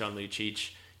take a reach on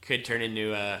Lucic. Could turn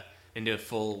into a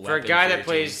full weapon. For a guy that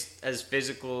plays as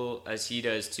physical as he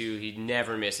does too, he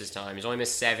never misses time. He's only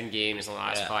missed 7 games in the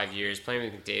last 5 years. Playing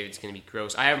with McDavid's going to be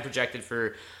gross. I have him projected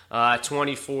for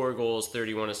 24 goals,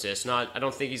 31 assists. I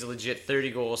don't think he's a legit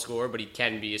 30-goal scorer, but he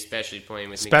can be, especially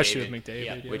playing with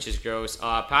McDavid. Which is gross.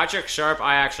 Patrick Sharp,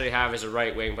 I actually have as a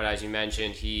right wing, but as you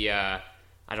mentioned, I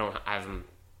don't have him.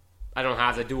 I don't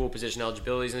have the dual position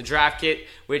eligibilities in the draft kit,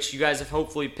 which you guys have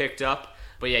hopefully picked up.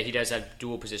 But yeah, he does have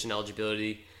dual position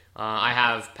eligibility. I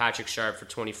have Patrick Sharp for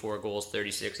 24 goals,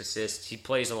 36 assists. He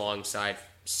plays alongside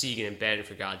Seguin and Benn,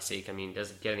 for God's sake. I mean,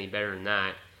 doesn't get any better than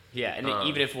that. Yeah, and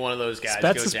even if one of those guys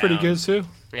Spets goes is down, pretty good too.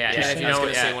 Yeah, I was going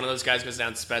to say one of those guys goes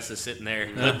down. Spets is sitting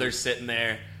there. Littler's sitting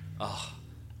there. Oh,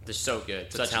 they're so good.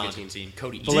 It's such a talented team.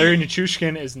 Cody Valeri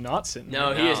Nichushkin is not sitting there.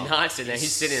 No, he is not sitting there.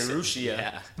 He's sitting in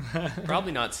Russia. Yeah.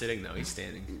 Probably not sitting, though. He's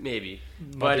standing. Maybe.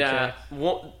 But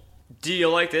do you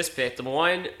like this pick? The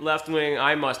one left wing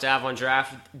I must have on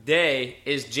draft day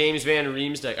is James Van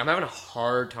Riemsdyk. I'm having a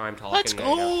hard time talking. Let's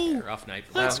go. Rough night.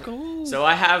 Let's go. So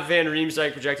I have Van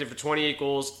Riemsdyk projected for 28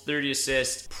 goals, 30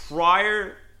 assists.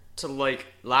 Prior to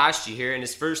last year, in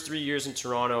his first 3 years in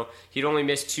Toronto, he'd only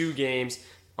missed 2 games.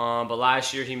 But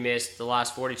last year he missed the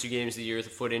last 42 games of the year with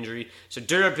a foot injury. So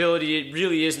durability, it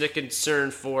really isn't a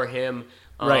concern for him.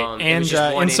 Right, and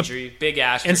big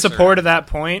asterisk in support of that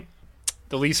point,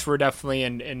 the Leafs were definitely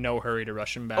in no hurry to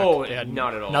rush him back. Oh, they had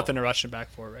not at all. Nothing to rush him back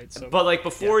for, right? So, but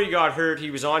before he got hurt,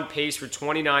 he was on pace for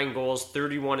 29 goals,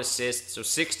 31 assists, so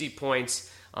 60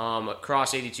 points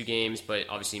across 82 games. But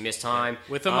obviously missed time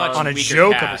with a much on a weaker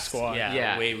joke cast. of a squad.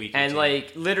 Yeah, way weaker. And team.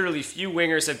 literally, few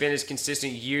wingers have been as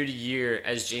consistent year to year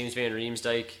as James Van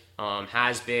Riemsdyk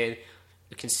has been.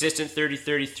 A consistent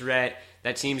 30-30 threat.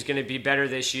 That team's going to be better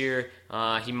this year.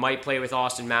 He might play with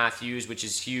Austin Matthews, which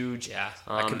is huge. Yeah,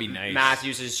 that could be nice.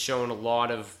 Matthews has shown a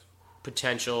lot of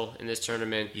potential in this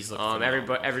tournament. He's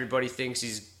everybody thinks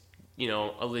he's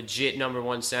a legit number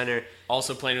 1 center.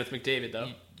 Also playing with McDavid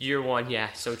though. Year 1, yeah,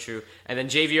 so true. And then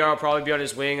JVR will probably be on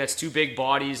his wing. That's 2 big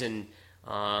bodies, and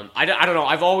I don't know.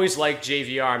 I've always liked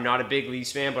JVR. I'm not a big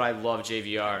Leafs fan, but I love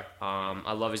JVR.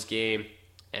 I love his game,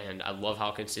 and I love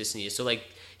how consistent he is. So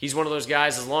he's one of those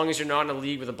guys, as long as you're not in a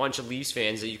league with a bunch of Leafs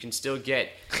fans, that you can still get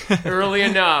early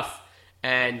enough.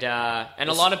 And a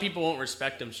lot of people won't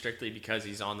respect him strictly because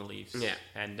he's on the Leafs. Yeah.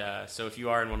 And so if you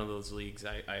are in one of those leagues,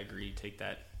 I agree. Take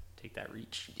that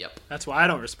reach. Yep. That's why I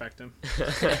don't respect him.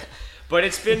 But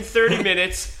it's been 30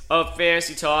 minutes of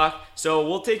fantasy talk, so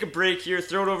we'll take a break here,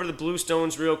 throw it over to the Blue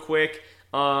Stones real quick,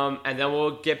 and then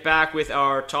we'll get back with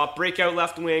our top breakout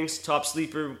left wings, top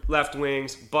sleeper left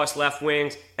wings, bust left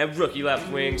wings, and rookie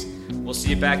left wings. We'll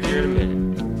see you back here in a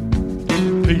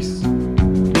minute. Peace. Been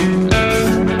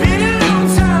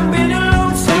a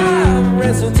long time,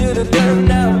 wrestled to the dirt,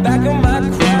 now I'm back on my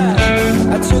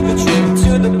cry. I took a trip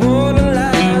to the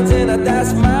borderlines, and I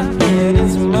dashed my head in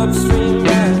some upstream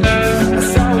ride. I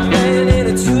saw a man in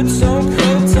a two-tone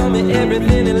coat, told me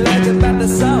everything he liked about the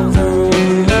songs I wrote.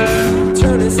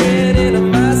 Turned his head into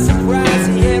my surprise,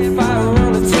 he had fire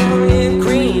on the tongue and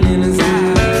green in his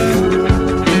eyes.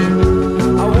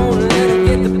 I won't let him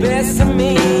get the best of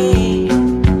me.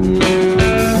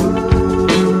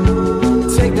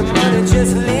 Take the money,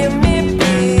 just leave me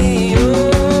be.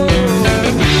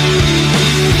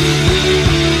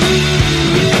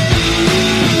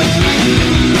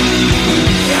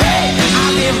 Hey,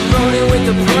 I've been rolling with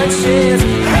the punches.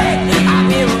 Hey, I've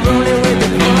been rolling with the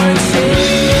punches.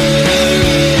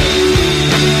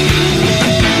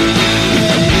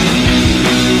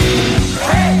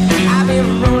 Hey, I've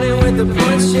been rolling with the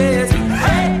punches.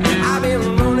 Hey, I've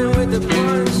been rolling with the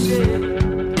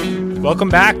punches. Welcome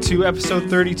back to episode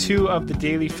 32 of the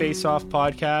Daily Face-Off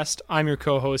podcast. I'm your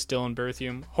co-host, Dylan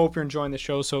Berthium. Hope you're enjoying the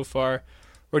show so far.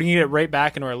 We're going to get right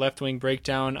back into our left wing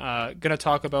breakdown. Going to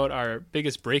talk about our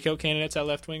biggest breakout candidates at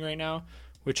left wing right now,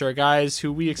 which are guys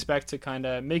who we expect to kind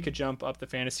of make a jump up the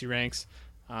fantasy ranks,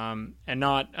 and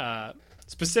not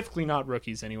specifically not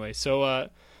rookies anyway. So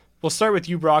we'll start with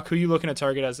you, Brock. Who are you looking to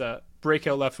target as a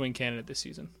breakout left wing candidate this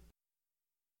season?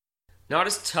 Not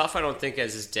as tough, I don't think,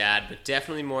 as his dad, but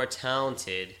definitely more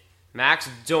talented. Max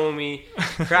Domi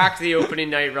cracked the opening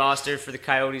night roster for the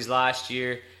Coyotes last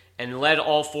year and led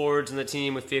all forwards in the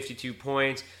team with 52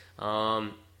 points.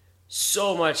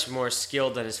 So much more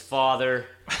skilled than his father.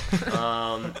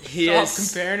 Stop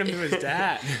comparing him to his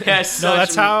dad.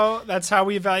 No, that's how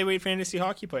we evaluate fantasy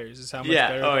hockey players. Is how much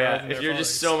better. Oh they are yeah. than If their you're fathers.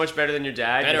 just so much better than your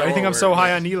dad. I think I'm so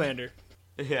high on Nylander.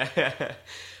 Yeah.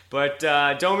 But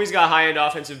Domi's got high-end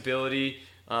offensive ability.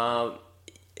 A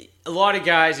lot of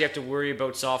guys you have to worry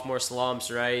about sophomore slumps,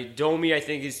 right? Domi, I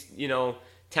think, is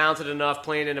talented enough,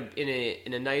 playing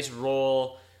in a nice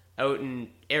role out in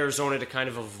Arizona to kind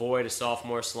of avoid a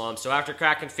sophomore slump. So after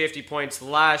cracking 50 points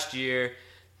last year,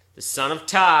 the son of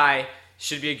Ty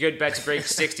should be a good bet to break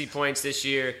 60 points this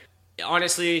year.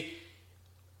 Honestly,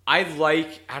 I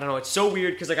don't know, it's so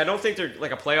weird because I don't think they're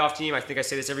like a playoff team. I think I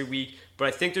say this every week, but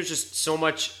I think there's just so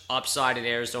much upside in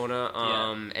Arizona.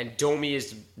 And Domi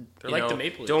is like the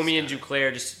Maple Leafs. Domi and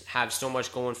Duclair just have so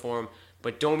much going for him.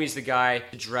 But Domi's the guy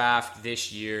to draft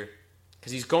this year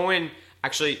because he's going.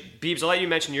 Actually, Beebs, I'll let you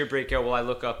mention your breakout while I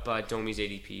look up Domi's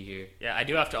ADP here. Yeah, I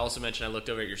do have to also mention I looked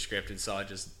over at your script and saw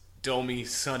just Domi,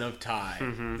 son of Ty,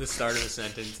 the start of the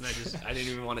sentence, and I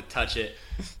didn't even want to touch it.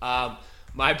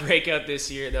 My breakout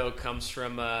this year, though, comes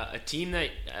from a team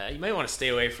that you might want to stay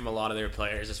away from a lot of their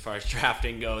players as far as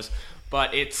drafting goes,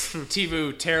 but it's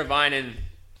Teuvo Teravainen,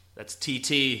 that's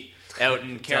TT, out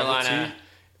in Carolina.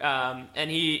 And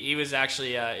he was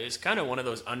actually it was kind of one of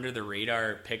those under the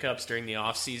radar pickups during the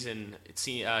offseason.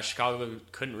 Chicago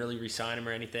couldn't really re-sign him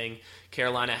or anything.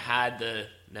 Carolina had the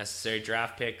necessary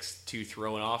draft picks to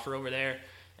throw an offer over there,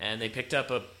 and they picked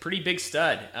up a pretty big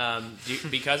stud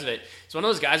because of it. It's one of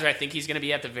those guys where I think he's going to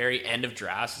be at the very end of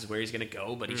drafts is where he's going to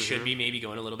go, but he should be maybe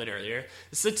going a little bit earlier.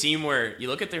 This is a team where you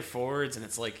look at their forwards and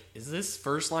it's like, is this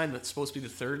first line that's supposed to be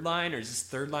the third line, or is this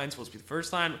third line supposed to be the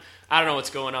first line? I don't know what's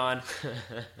going on.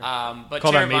 But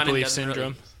call that Maple Leaf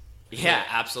syndrome. Yeah,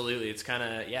 absolutely. It's kind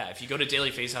of, if you go to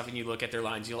Daily Faceoff and you look at their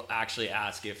lines, you'll actually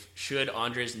ask should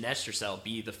Andres Nestercell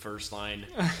be the first line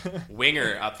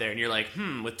winger up there? And you're like,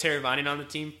 with Teravainen on the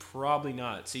team, probably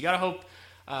not. So you got to hope,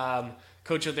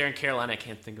 coach out there in Carolina, I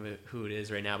can't think of who it is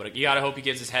right now, but you got to hope he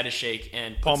gives his head a shake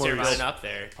and puts Teravainen up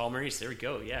there. Paul Maurice, there we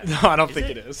go, yeah. No, I don't think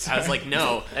it is. I was like,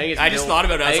 no. I just thought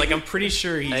about it. I was like, I'm pretty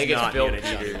sure he's not Bill Peters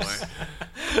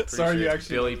anymore. Sorry, you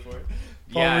actually Billy for it.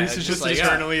 Paul Maurice is just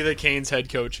eternally the Canes head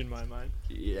coach in my mind.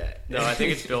 Yeah. No, I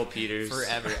think it's Bill Peters.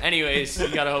 Forever. Anyways,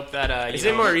 you got to hope that... Is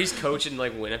it Maurice coach in,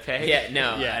 Winnipeg? Yeah,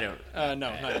 no, yeah. I don't... No,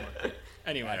 not anymore.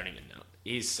 Anyway. I don't even know.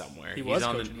 He's somewhere. He was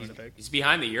coaching Winnipeg. He's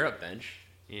behind the Europe bench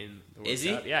in the World Is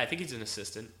he? Cup. Yeah, I think he's an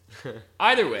assistant.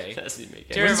 Either way,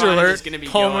 Teravainen is going to be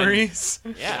Paul Maurice.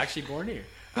 Yeah, actually born here.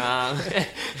 I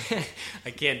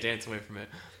can't dance away from it.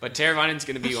 But Teravainen's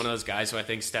going to be one of those guys who I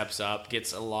think steps up,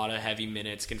 gets a lot of heavy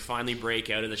minutes, can finally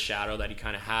break out of the shadow that he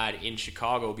kind of had in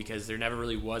Chicago because there never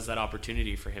really was that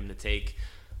opportunity for him to take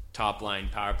top-line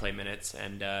power play minutes.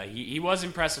 And he was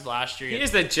impressive last year. He is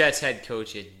the Jets head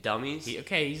coach, you dummies.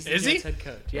 He's the Jets head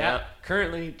coach. Yeah,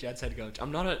 currently Jets head coach.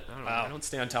 I don't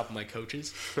stay on top of my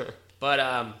coaches. But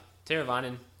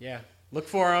Teravainen, look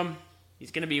for him. He's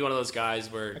going to be one of those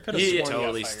guys where you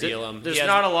totally steal him. There's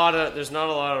not a lot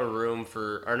of room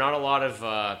for, or not a lot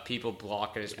of people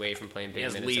blocking his way from playing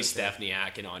big minutes. He has Lee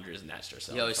Stepniak and Andres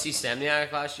Nestercell. Yo, see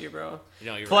Stepniak last year, bro?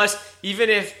 You're Plus, right.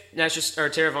 even if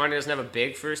Teravainen doesn't have a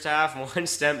big first half,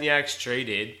 once Stepniak's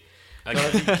traded,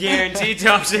 guaranteed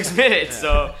top 6 minutes.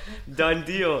 So, done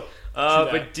deal.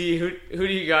 But D, who do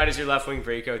you got as your left wing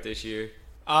breakout this year?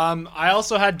 I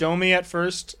also had Domi at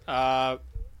first.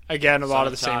 Again, a lot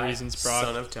of the same reasons, Brock.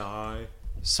 Son of Ty.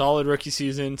 Solid rookie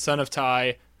season. Son of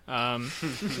Ty.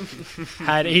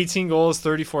 Had 18 goals,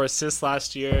 34 assists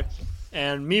last year.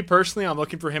 And me personally, I'm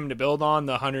looking for him to build on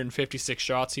the 156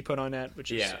 shots he put on net,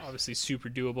 which is obviously super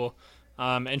doable.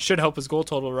 And should help his goal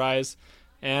total rise.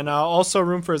 And also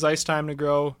room for his ice time to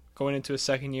grow going into his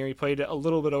second year. He played a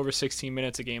little bit over 16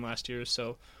 minutes a game last year,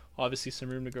 so obviously some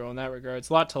room to grow in that regards.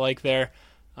 A lot to like there.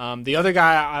 The other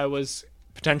guy I was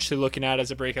potentially looking at as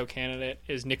a breakout candidate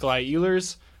is Nikolai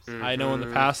Ehlers. Mm-hmm. I know in the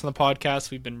past on the podcast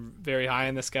we've been very high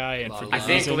on this guy, and I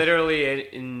think literally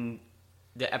in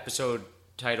the episode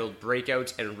titled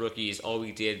Breakouts and Rookies, all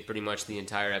we did pretty much the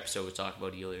entire episode was talk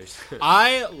about Ehlers.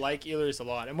 I like Ehlers a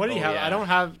lot. And what did he have? Yeah. I don't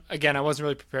have, again, I wasn't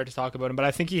really prepared to talk about him, but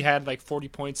I think he had like 40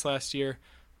 points last year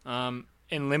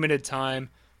in limited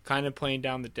time, kind of playing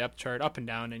down the depth chart, up and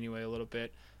down anyway a little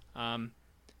bit.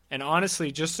 And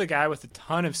honestly, just a guy with a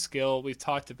ton of skill. We've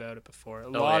talked about it before. A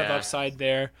lot of upside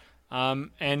there.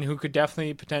 And who could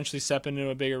definitely potentially step into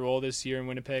a bigger role this year in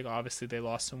Winnipeg. Obviously, they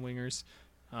lost some wingers.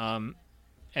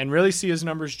 And really see his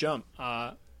numbers jump.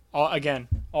 Again,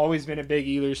 always been a big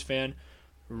Ehlers fan.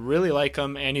 Really like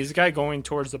him. And he's a guy going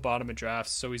towards the bottom of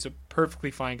drafts. So he's a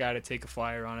perfectly fine guy to take a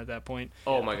flyer on at that point.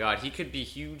 Oh, my God. He could be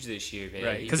huge this year, man.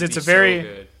 Right, because it's a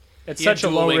very... It's such a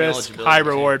low-risk,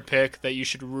 high-reward pick that you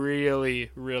should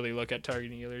really, really look at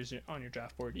targeting Ehlers on your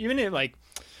draft board. Even in, like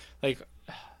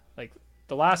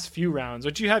the last few rounds,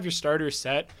 once you have your starters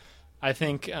set, I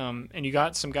think, and you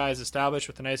got some guys established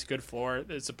with a nice, good floor.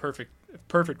 It's a perfect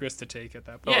risk to take at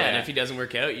that point. Yeah, and if he doesn't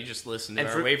work out, you just listen to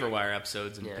our waiver wire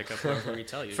episodes and pick up whatever we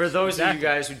tell you. For those of you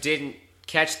guys who didn't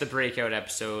catch the breakout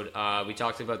episode, we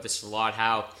talked about this a lot,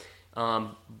 how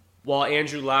while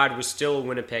Andrew Ladd was still a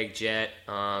Winnipeg Jet,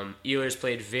 Ehlers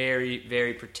played very,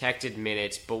 very protected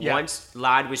minutes. But once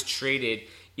Ladd was traded,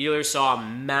 Ehlers saw a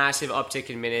massive uptick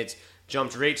in minutes,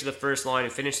 jumped right to the first line,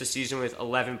 and finished the season with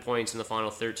 11 points in the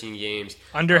final 13 games.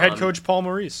 Under head coach Paul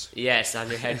Maurice. Yes,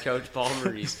 under head coach Paul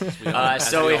Maurice.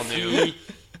 So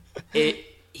if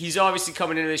he's obviously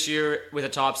coming into this year with a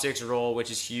top 6 role,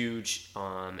 which is huge.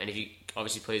 And if he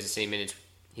obviously plays the same minutes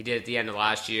he did at the end of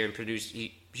last year and produced,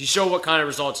 he showed what kind of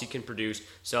results he can produce.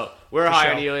 So we're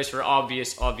high on Ehlers for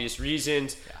obvious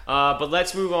reasons. But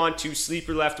let's move on to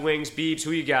sleeper left wings. Beebs,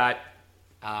 who you got?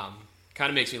 Kind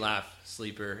of makes me laugh.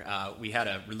 Sleeper. We had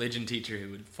a religion teacher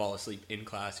who would fall asleep in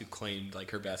class who claimed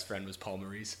like her best friend was Paul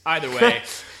Maurice. Either way,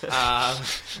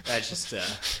 that's just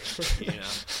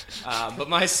but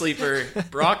my sleeper,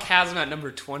 Brock has him at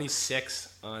number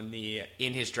 26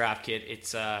 in his draft kit.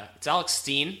 It's Alex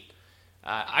Steen.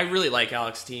 I really like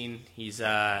Alex Steen. He's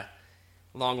a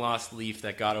long lost Leaf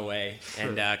that got away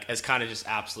and has kind of just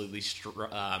absolutely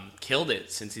killed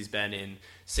it since he's been in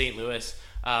St. Louis.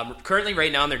 Currently,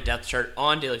 right now on their depth chart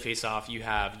on Daily Faceoff, you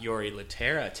have Yori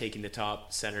Laterra taking the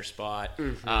top center spot.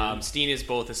 Steen is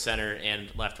both a center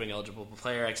and left wing eligible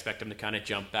player. I expect him to kind of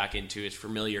jump back into his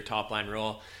familiar top line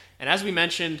role. And as we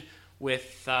mentioned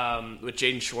with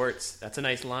Jaden Schwartz, that's a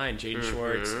nice line. Jaden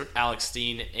Schwartz, Alex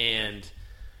Steen, and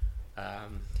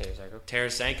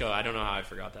Tarasenko. I don't know how I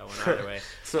forgot that one either way.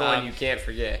 It's the one you can't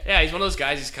forget. Yeah, he's one of those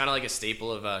guys. He's kind of like a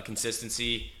staple of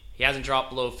consistency. He hasn't dropped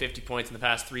below 50 points in the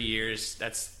past 3 years.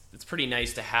 That's pretty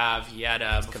nice to have. He had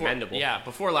commendable. Yeah,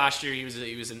 before last year he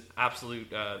was an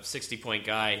absolute 60-point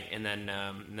guy, and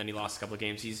then he lost a couple of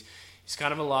games. He's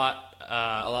kind of a lot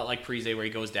like Parise, where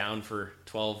he goes down for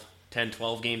 10,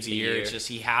 12 games a year. It's just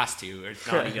he has to, or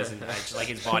if not, he doesn't. It's just like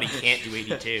his body can't do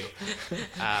 82.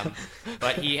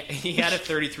 But he had a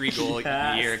 33 goal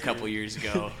year a couple years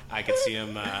ago. I could see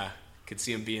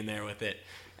him being there with it.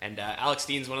 And Alex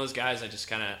Steen's one of those guys I just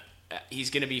kind of he's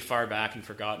going to be far back and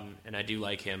forgotten, and I do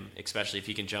like him, especially if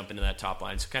he can jump into that top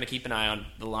line. So kind of keep an eye on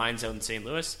the lines out in St.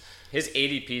 Louis. His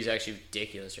ADP is actually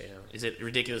ridiculous right now. Is it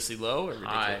ridiculously low or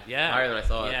ridiculous? Yeah, higher than I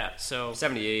thought. Yeah, so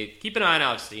 78. Keep an eye on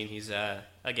Alex Steen. He's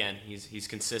he's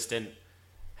consistent.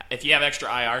 If you have extra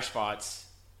IR spots,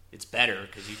 it's better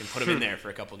because you can put him in there for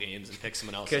a couple games and pick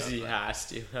someone else because he has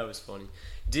to. That was funny.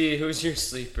 D, who's your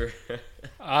sleeper?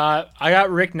 I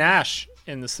got Rick Nash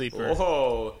in the sleeper.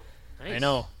 Whoa, nice. I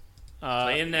know.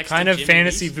 Playing next kind to of Jimmy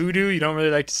fantasy East. voodoo. You don't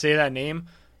really like to say that name,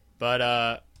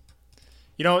 but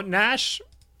Nash.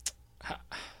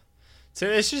 So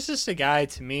it's just a guy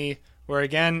to me where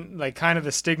again, like kind of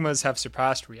the stigmas have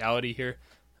surpassed reality here.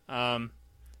 I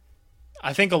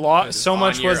think so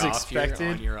much was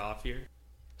expected.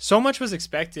 So much was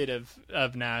expected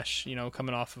of Nash,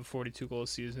 coming off of a 42-goal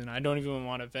season. I don't even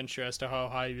want to venture as to how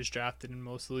high he was drafted in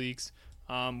most leagues.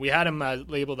 We had him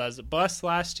labeled as a bust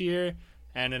last year,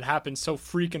 and it happened so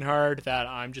freaking hard that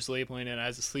I'm just labeling it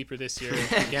as a sleeper this year.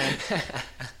 Again,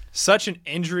 such an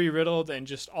injury-riddled and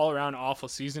just all-around awful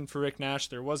season for Rick Nash.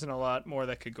 There wasn't a lot more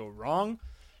that could go wrong.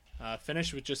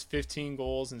 Finished with just 15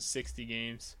 goals in 60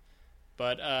 games.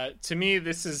 But to me,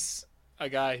 this is a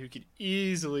guy who could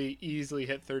easily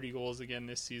hit 30 goals again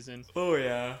this season. Oh,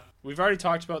 yeah. We've already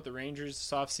talked about the Rangers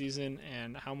this offseason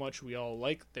and how much we all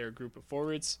like their group of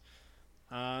forwards.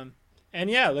 And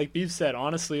yeah, like Beef said,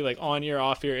 honestly, like on year,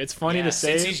 off year, it's funny to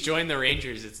say. Since he's joined the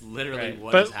Rangers, it's literally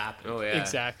what has happened. Oh, yeah.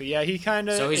 Exactly. Yeah, he kind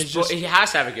of. So he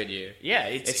has to have a good year. Yeah,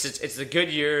 it's a good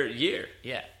year.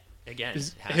 Yeah. Again,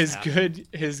 his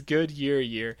good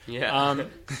year. Yeah.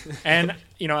 And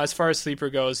as far as sleeper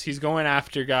goes, he's going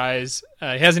after guys. He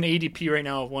has an ADP right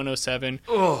now of 107.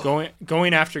 Oh.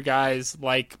 Going after guys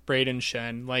like Braden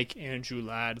Shen, like Andrew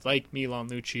Ladd, like Milan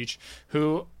Lucic,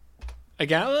 who,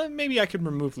 again, maybe I could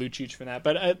remove Lucic from that,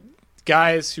 but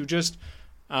guys who just,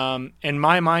 in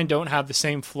my mind, don't have the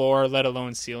same floor, let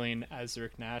alone ceiling, as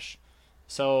Rick Nash.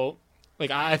 So. Like,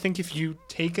 I think if you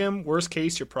take him, worst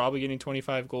case, you're probably getting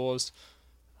 25 goals,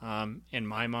 in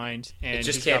my mind. And it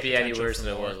just can't be any worse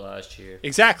than it was last year.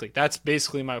 Exactly. That's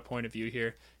basically my point of view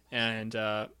here. And,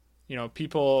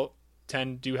 people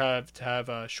do have to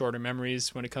have shorter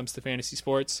memories when it comes to fantasy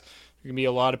sports. There are going to be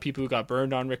a lot of people who got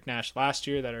burned on Rick Nash last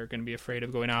year that are going to be afraid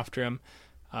of going after him.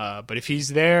 But if he's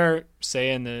there,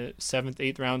 say in the 7th,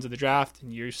 8th rounds of the draft,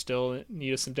 and you still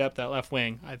need some depth at left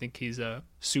wing, I think he's a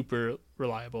super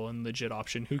reliable and legit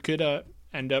option who could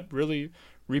end up really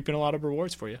reaping a lot of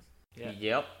rewards for you. Yeah.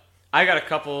 Yep. I got a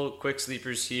couple quick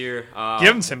sleepers here.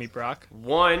 Give them to me, Brock.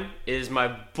 One is my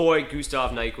boy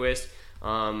Gustav Nyquist.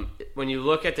 When you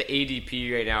look at the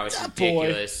ADP right now, it's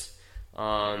ridiculous.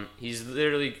 He's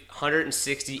literally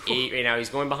 168 right now. He's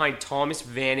going behind Thomas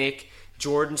Vanek,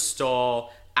 Jordan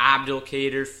Staal,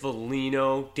 Abdelkader,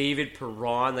 Foligno, David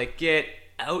Perron. Like, get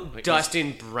out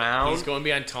Dustin Brown. He's going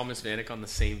behind Thomas Vanek on the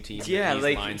same team. Yeah,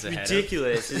 like,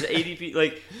 ridiculous. His ADP,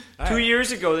 like, 2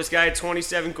 years ago, this guy had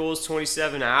 27 goals,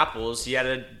 27 apples. He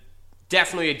had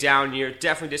definitely a down year,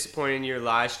 definitely disappointing year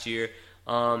last year.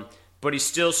 But he's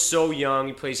still so young.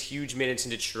 He plays huge minutes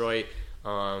in Detroit.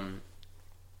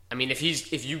 I mean, if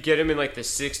you get him in like the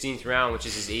 16th round, which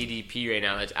is his ADP right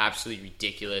now, that's absolutely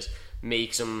ridiculous.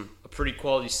 Makes him a pretty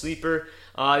quality sleeper.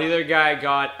 The other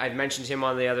guy I've mentioned him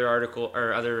on the other article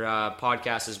or other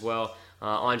podcast as well.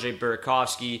 Andrei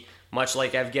Burakovsky, much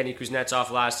like Evgeny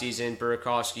Kuznetsov last season,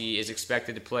 Burakovsky is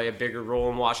expected to play a bigger role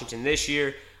in Washington this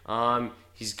year.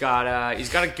 He's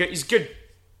good,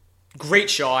 great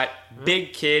shot,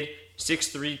 big kid,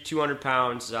 6'3", 200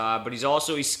 pounds, but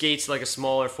he skates like a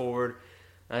smaller forward.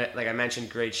 Like I mentioned,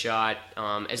 great shot.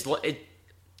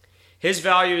 His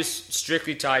value is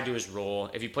strictly tied to his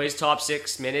role. If he plays top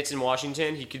 6 minutes in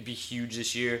Washington, he could be huge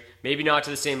this year. Maybe not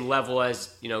to the same level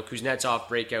as Kuznetsov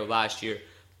breakout last year,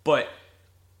 but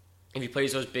if he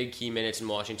plays those big key minutes in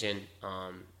Washington,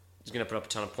 he's going to put up a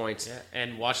ton of points. Yeah,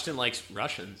 and Washington likes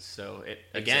Russians, so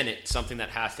it's something that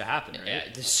has to happen, right? Yeah,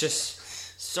 it's just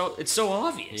it's so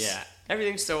obvious. Yeah,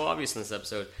 everything's so obvious in this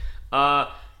episode.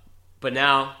 But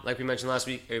now, like we mentioned last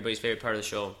week, everybody's favorite part of the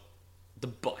show, the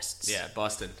busts. Yeah,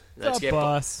 busting. Let's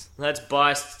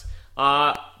bust.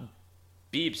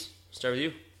 Beebs, start with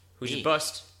you. Who's your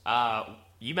bust?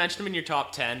 You mentioned him in your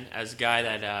top 10 as a guy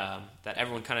that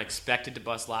everyone kind of expected to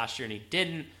bust last year, and he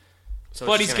didn't.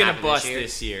 But he's going to bust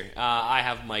this year. I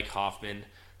have Mike Hoffman.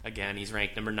 Again, he's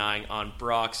ranked number 9 on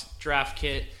Brock's draft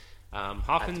kit.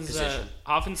 Hoffman's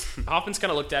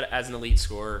kind of looked at as an elite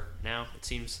scorer now, it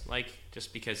seems like,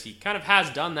 just because he kind of has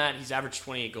done that. He's averaged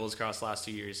 28 goals across the last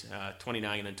 2 years,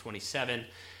 29 and then 27,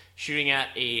 shooting at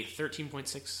a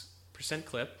 13.6%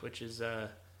 clip, which is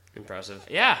impressive.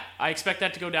 Yeah, I expect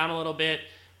that to go down a little bit.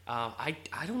 I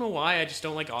don't know why. I just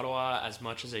don't like Ottawa as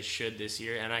much as I should this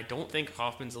year, and I don't think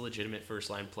Hoffman's a legitimate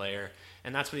first-line player,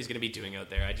 and that's what he's going to be doing out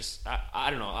there. I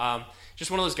don't know.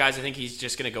 Just one of those guys. I think he's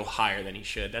just going to go higher than he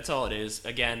should. That's all it is.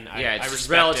 Again, I respect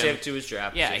relative him. to his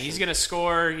draft. Yeah, position. He's going to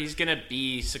score. He's going to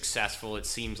be successful. It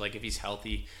seems like if he's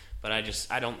healthy, but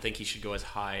I don't think he should go as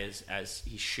high as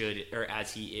he should or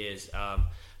as he is.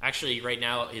 Actually, right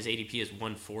now his ADP is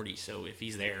 140. So if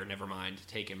he's there, never mind,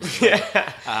 take him.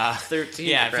 13.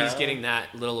 Yeah, if he's getting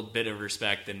that little bit of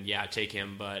respect, then yeah, take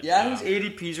him. But his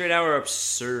ADPs right now are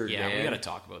absurd. Yeah, man. we got to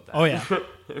talk about that. Oh yeah,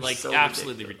 like so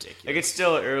absolutely ridiculous. Like it's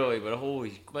still early, but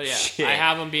holy. But yeah, shit. I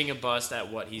have him being a bust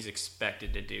at what he's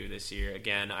expected to do this year.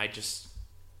 Again,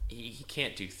 he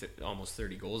can't do almost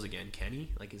 30 goals again, can he?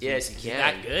 Like, is he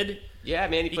that good? Yeah,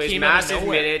 man, he plays massive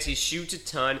minutes. He shoots a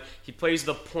ton. He plays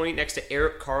the point next to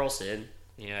Erik Karlsson.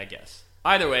 Yeah, I guess.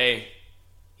 Either way,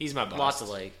 he's my bust. Lots of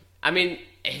like. I mean,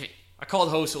 I called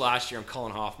Hossa last year. I'm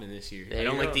calling Hoffman this year. I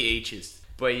don't like the H's.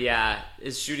 But yeah,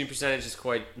 his shooting percentage is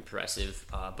quite impressive.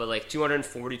 But like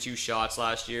 242 shots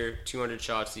last year, 200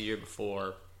 shots the year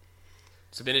before.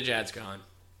 Zibanejad's gone.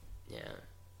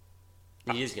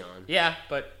 Yeah, he is gone. Yeah,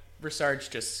 but Brassard's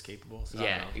just as capable. So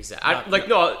yeah, exactly.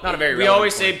 Not a very. We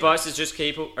always say bust is just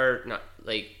capable, or not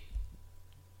like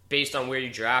based on where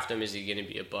you draft him. Is he going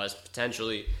to be a bust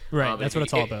potentially? Right, that's what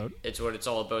it's all about. It's what it's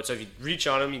all about. So if you reach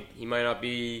on him, he might not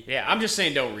be. Yeah, I'm just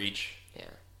saying, don't reach. Yeah,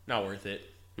 not worth it.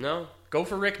 No, go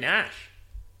for Rick Nash.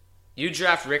 You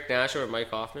draft Rick Nash over Mike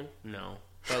Hoffman? No,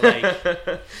 but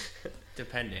like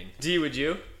depending. D, would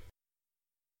you?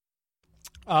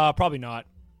 Probably not.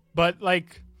 But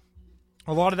like.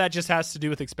 A lot of that just has to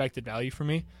do with expected value for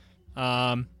me.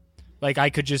 Like I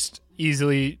could just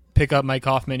easily pick up Mike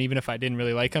Hoffman even if I didn't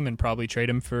really like him and probably trade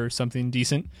him for something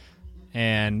decent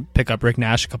and pick up Rick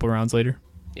Nash a couple rounds later.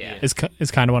 Yeah. Is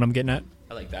kind of what I'm getting at.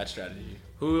 I like that strategy.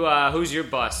 Who's your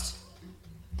bust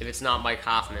if it's not Mike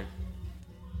Hoffman?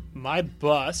 My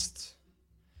bust,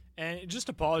 and just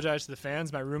apologize to the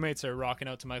fans, my roommates are rocking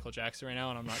out to Michael Jackson right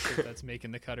now and I'm not sure if that's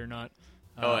making the cut or not.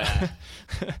 Oh yeah,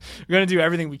 we're gonna do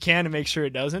everything we can to make sure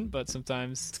it doesn't, but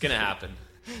sometimes it's gonna happen.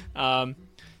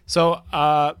 So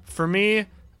for me, I'm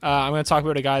gonna talk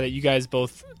about a guy that you guys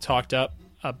both talked up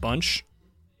a bunch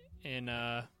in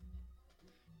an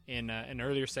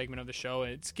earlier segment of the show.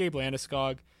 It's Gabe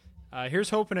Landeskog. Here's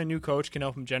hoping a new coach can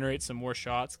help him generate some more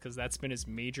shots because that's been his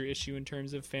major issue in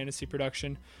terms of fantasy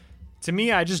production. to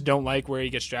me, I just don't like where he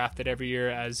gets drafted every year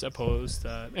as opposed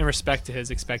in respect to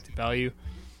his expected value.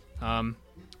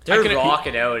 They're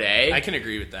rocking out, eh? I can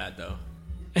agree with that, though.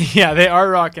 Yeah, they are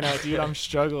rocking out, dude. I'm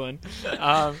struggling.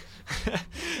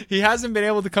 He hasn't been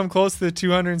able to come close to the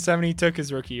 270 he took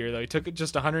his rookie year, though. He took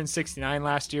just 169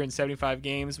 last year in 75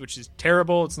 games, which is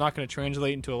terrible. It's not going to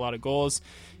translate into a lot of goals.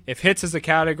 If hits is a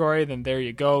category, then there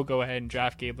you go. Go ahead and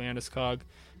draft Gabe Landeskog.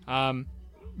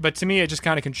 But to me, it just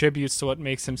kind of contributes to what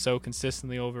makes him so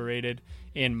consistently overrated,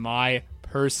 in my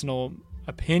personal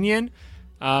opinion.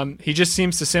 He just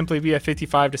seems to simply be a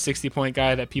 55 to 60 point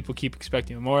guy that people keep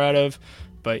expecting more out of.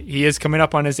 But he is coming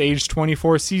up on his age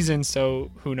 24 season, so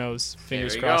who knows?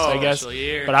 Fingers crossed, I guess.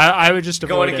 But I would just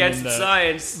avoid him in the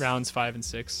science. rounds 5 and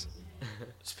 6.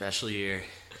 Special year.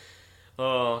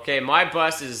 Oh, okay. My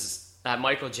bust is that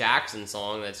Michael Jackson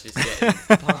song that's just getting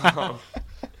pumped.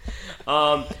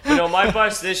 My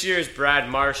bust this year is Brad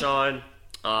Marchand.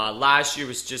 Last year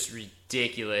was just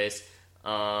ridiculous.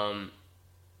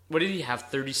 What did he have?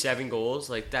 37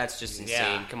 goals? Like, that's just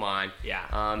insane. Yeah. Come on.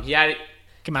 Yeah.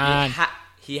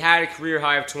 He had a career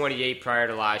high of 28 prior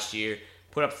to last year.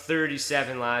 Put up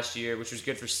 37 last year, which was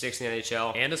good for 6th in the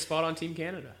NHL. And a spot on Team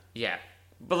Canada. Yeah.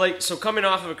 But, so coming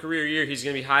off of a career year, he's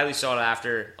going to be highly sought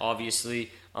after,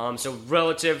 obviously. So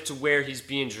relative to where he's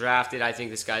being drafted, I think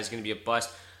this guy's going to be a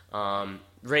bust.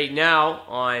 Right now,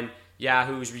 on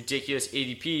Yahoo's ridiculous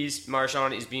ADPs,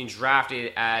 Marchand is being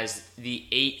drafted as the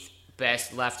 8th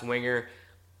best left winger.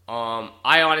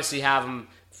 I honestly have him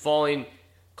falling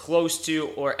close to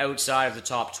or outside of the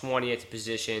top 20 at the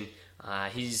position.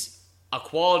 He's a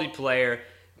quality player,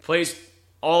 plays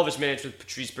all of his minutes with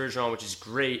Patrice Bergeron, which is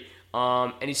great.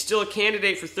 And he's still a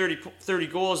candidate for 30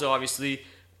 goals, obviously,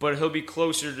 but he'll be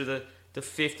closer to the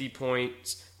 50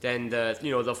 points than the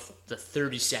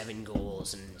 37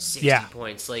 goals and 60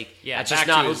 points. That's just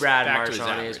not who Brad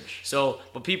Marchand is. So,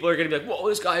 but people are going to be like, whoa,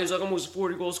 this guy is like almost a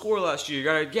 40-goal scorer last year. You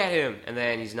got to get him. And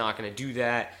then he's not going to do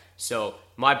that. So,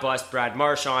 my bust, Brad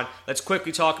Marchand. Let's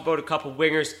quickly talk about a couple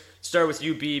wingers. Start with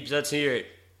you, Beebs. Let's hear it.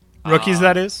 Rookies,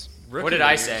 that is? What did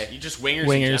I say? You just wingers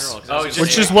in general.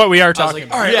 Which is what we are talking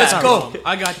about. All right, let's go.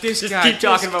 I got this just guy. Keep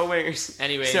talking about wingers.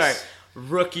 Anyways. Sorry.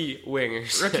 Rookie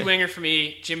wingers. Rookie winger for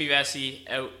me, Jimmy Vesey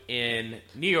out in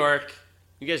New York.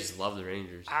 You guys just love the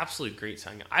Rangers. Absolute great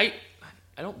signing. I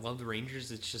don't love the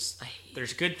Rangers. It's just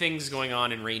there's good things going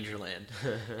on in Rangerland.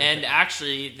 And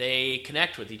actually, they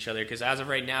connect with each other because as of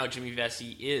right now, Jimmy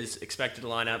Vesey is expected to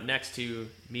line up next to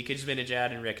Mika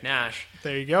Zibanejad and Rick Nash.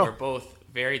 There you go. Who are both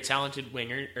very talented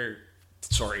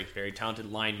very talented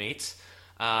line mates.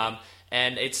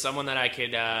 And it's someone that I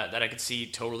could see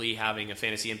totally having a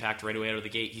fantasy impact right away out of the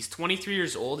gate. He's 23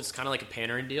 years old. It's kind of like a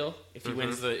Panarin deal. If he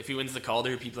wins the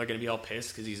Calder, people are going to be all pissed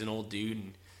because he's an old dude,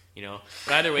 and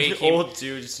But either way, old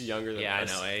dude, just younger than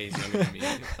us. I know. He's younger than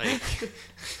me.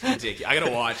 Ridiculous. I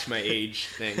gotta watch my age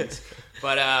things.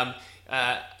 But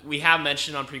we have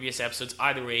mentioned on previous episodes.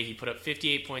 Either way, he put up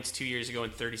 58 points 2 years ago in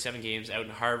 37 games out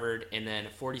in Harvard, and then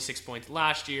 46 points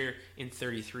last year in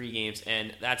 33 games.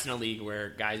 And that's in a league where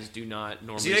guys do not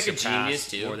normally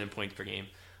surpass more than points per game.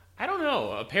 I don't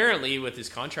know. Apparently, with his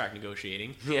contract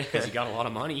negotiating, because he got a lot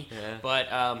of money. Yeah.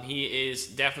 But he is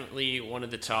definitely one of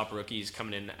the top rookies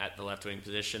coming in at the left wing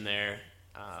position there.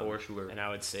 For sure. And I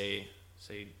would say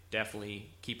definitely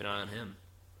keep an eye on him.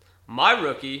 My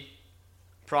rookie,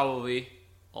 probably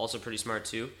also pretty smart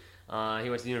too. He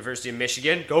went to the University of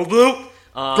Michigan. Go Blue!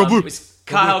 Go Blue!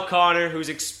 Kyle Connor, who's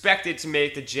expected to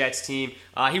make the Jets team.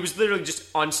 He was literally just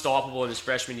unstoppable in his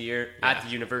freshman year at the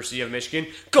University of Michigan.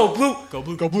 Go Blue! Go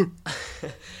Blue! Go Blue!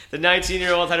 The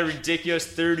 19-year-old had a ridiculous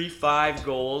 35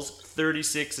 goals,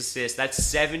 36 assists. That's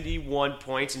 71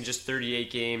 points in just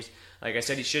 38 games. Like I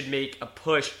said, he should make a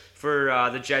push for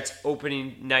the Jets'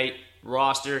 opening night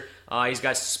roster. He's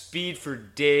got speed for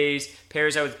days,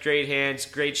 pairs out with great hands,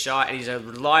 great shot, and he's a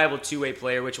reliable two-way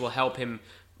player, which will help him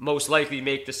most likely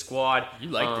make the squad. You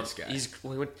like this guy.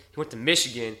 He went to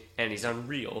Michigan, and he's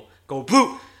unreal. Go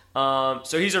Blue!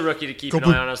 So he's a rookie to keep an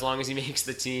eye on as long as he makes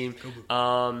the team.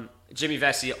 Jimmy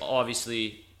Vesey,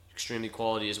 obviously, extremely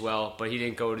quality as well, but he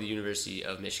didn't go to the University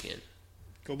of Michigan.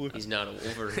 Go Blue. He's not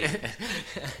over.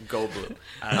 Go Blue.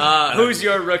 Who's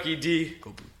your rookie, D?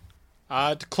 Go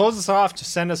Blue. To close us off, to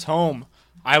send us home,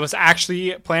 I was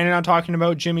actually planning on talking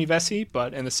about Jimmy Vesey,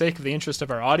 but in the sake of the interest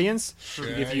of our audience,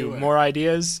 to give you more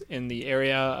ideas in the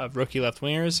area of rookie left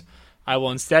wingers, I will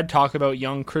instead talk about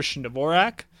young Christian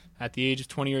Dvorak at the age of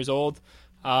 20 years old.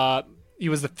 He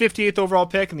was the 58th overall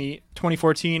pick in the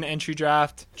 2014 entry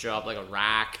draft. Dropped like a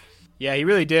rack. Yeah, he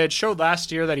really did. Showed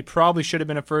last year that he probably should have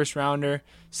been a first rounder.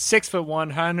 6'1",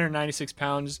 196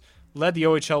 pounds, led the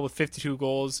OHL with 52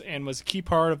 goals, and was a key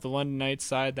part of the London Knights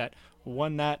side that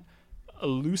won that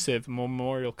elusive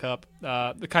Memorial Cup.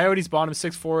 The Coyotes' bottom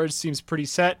six forwards seems pretty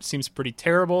set, seems pretty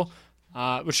terrible,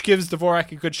 which gives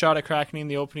Dvorak a good shot at cracking in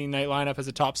the opening night lineup as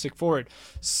a top six forward.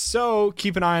 So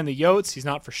keep an eye on the Yotes. He's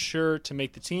not for sure to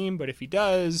make the team, but if he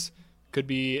does, could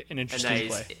be an interesting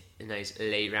play. A nice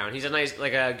late round. He's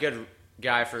a good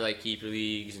guy for like keeper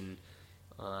leagues and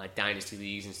dynasty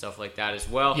leagues and stuff like that as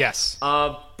well. Yes.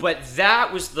 But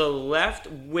that was the Left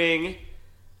Wing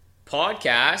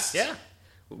podcast. Yeah.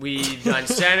 We've done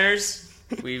centers.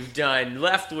 We've done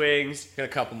left wings. Got a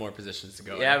couple more positions to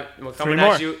go. Yeah, we're coming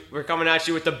at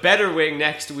you with the better wing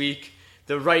next week,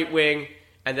 the right wing,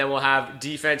 and then we'll have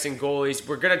defense and goalies.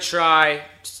 We're gonna try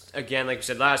again, like we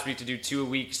said last week, to do 2 a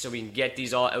week so we can get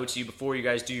these all out to you before you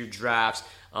guys do your drafts.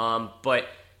 But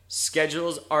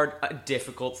schedules are a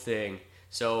difficult thing,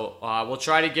 so we'll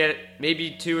try to get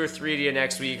maybe 2 or 3 to you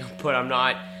next week. But I'm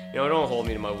not. Don't hold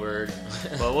me to my word.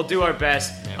 But we'll do our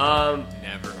best. Never hold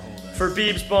us. For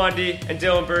Beebs Bondy and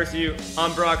Dylan Berthew,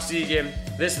 I'm Brock Segan.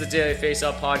 This is the Daily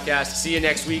Faceoff podcast. See you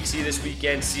next week. See you this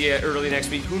weekend. See you early next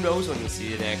week. Who knows when we'll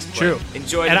see you next? True.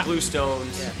 Enjoy the Blue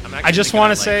Stones. Yeah, I just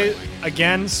want to say,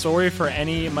 again, sorry for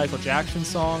any Michael Jackson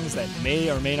songs that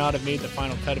may or may not have made the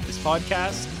final cut of this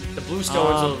podcast. The Blue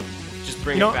Stones will just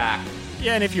bring it back.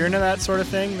 Yeah, and if you're into that sort of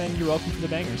thing, then you're welcome for the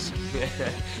bangers.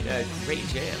 Yeah, great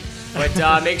jam.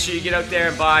 But make sure you get out there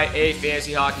and buy a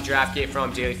fantasy hockey draft kit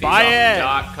from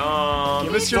dailyfaceoff.com.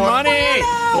 Give us your money.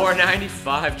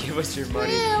 $4.95. Give us your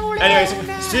money. Anyways,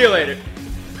 see you later.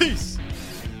 Peace.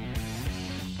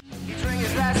 He drank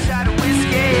his last shot of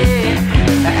whiskey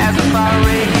as a fire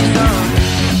raged on.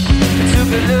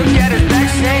 Took a look at his black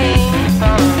chain.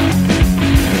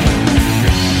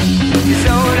 His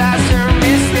old eyes turned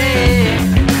misty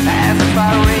as a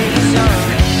fire raged on.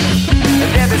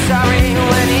 They'll be sorry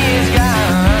when he's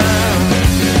gone,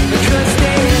 because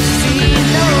they see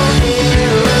no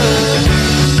nearer.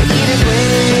 In his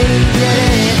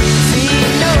way, see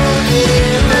no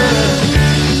nearer.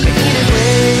 In his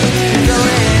way,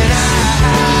 going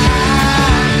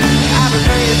I've been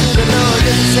praying to the Lord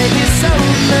to save his soul,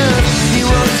 love. He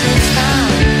won't take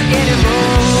time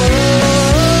anymore.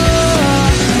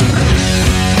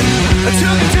 I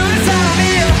took him to the time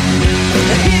meal,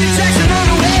 and he did Jackson on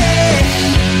the way.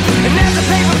 And as the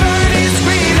paper burned his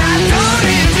screen, I told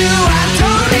him to. I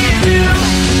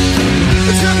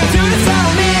took him to the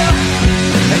sawmill,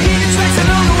 and he did Jackson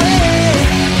on the way.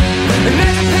 And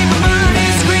as the paper burned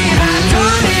his screen, I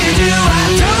told him to.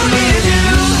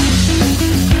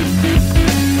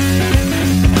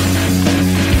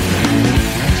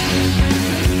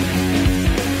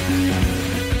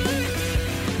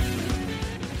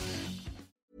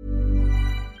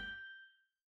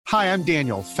 Hi, I'm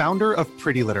Daniel, founder of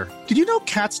Pretty Litter. Did you know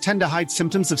cats tend to hide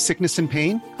symptoms of sickness and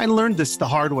pain? I learned this the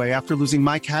hard way after losing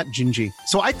my cat, Gingy.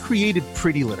 So I created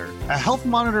Pretty Litter, a health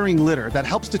monitoring litter that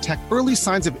helps detect early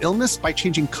signs of illness by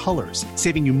changing colors,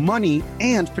 saving you money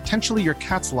and potentially your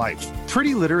cat's life.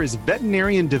 Pretty Litter is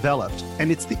veterinarian developed, and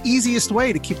it's the easiest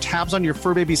way to keep tabs on your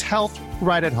fur baby's health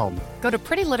right at home. Go to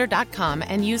prettylitter.com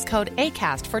and use code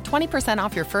ACAST for 20%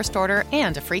 off your first order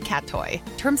and a free cat toy.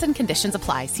 Terms and conditions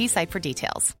apply. See site for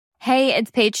details. Hey, it's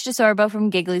Paige DeSorbo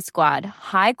from Giggly Squad.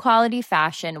 High quality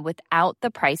fashion without the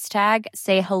price tag.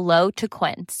 Say hello to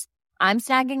Quince. I'm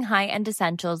snagging high-end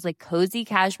essentials like cozy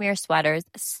cashmere sweaters,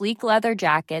 sleek leather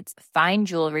jackets, fine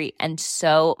jewelry, and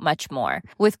so much more.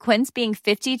 With Quince being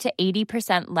 50 to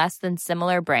 80% less than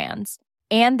similar brands.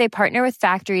 And they partner with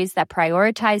factories that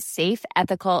prioritize safe,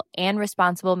 ethical, and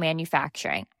responsible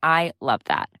manufacturing. I love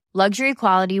that. Luxury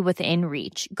quality within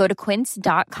reach. Go to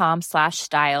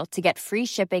quince.com/style to get free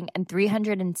shipping and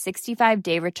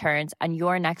 365-day returns on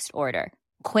your next order.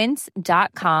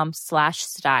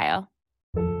 Quince.com/style.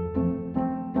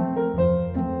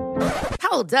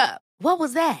 Hold up. What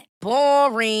was that?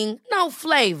 Boring. No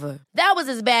flavor. That was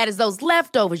as bad as those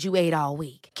leftovers you ate all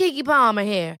week. Keke Palmer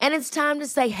here, and it's time to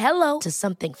say hello to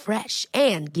something fresh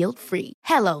and guilt-free.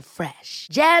 HelloFresh.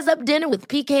 Jazz up dinner with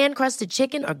pecan-crusted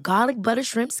chicken or garlic butter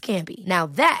shrimp scampi. Now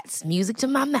that's music to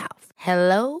my mouth.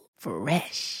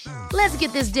 HelloFresh. Let's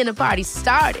get this dinner party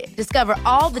started. Discover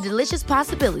all the delicious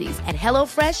possibilities at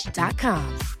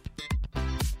HelloFresh.com.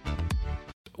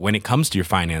 When it comes to your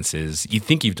finances, you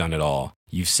think you've done it all.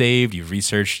 You've saved, you've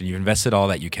researched, and you've invested all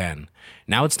that you can.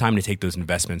 Now it's time to take those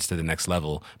investments to the next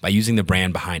level by using the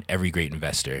brand behind every great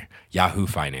investor, Yahoo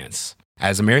Finance.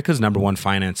 As America's #1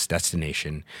 finance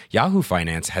destination, Yahoo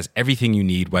Finance has everything you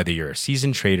need, whether you're a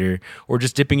seasoned trader or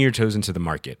just dipping your toes into the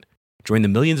market. Join the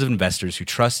millions of investors who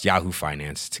trust Yahoo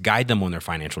Finance to guide them on their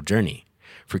financial journey.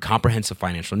 For comprehensive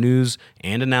financial news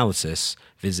and analysis,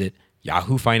 visit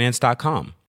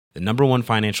yahoofinance.com, the #1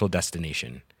 financial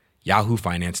destination,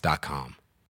 yahoofinance.com.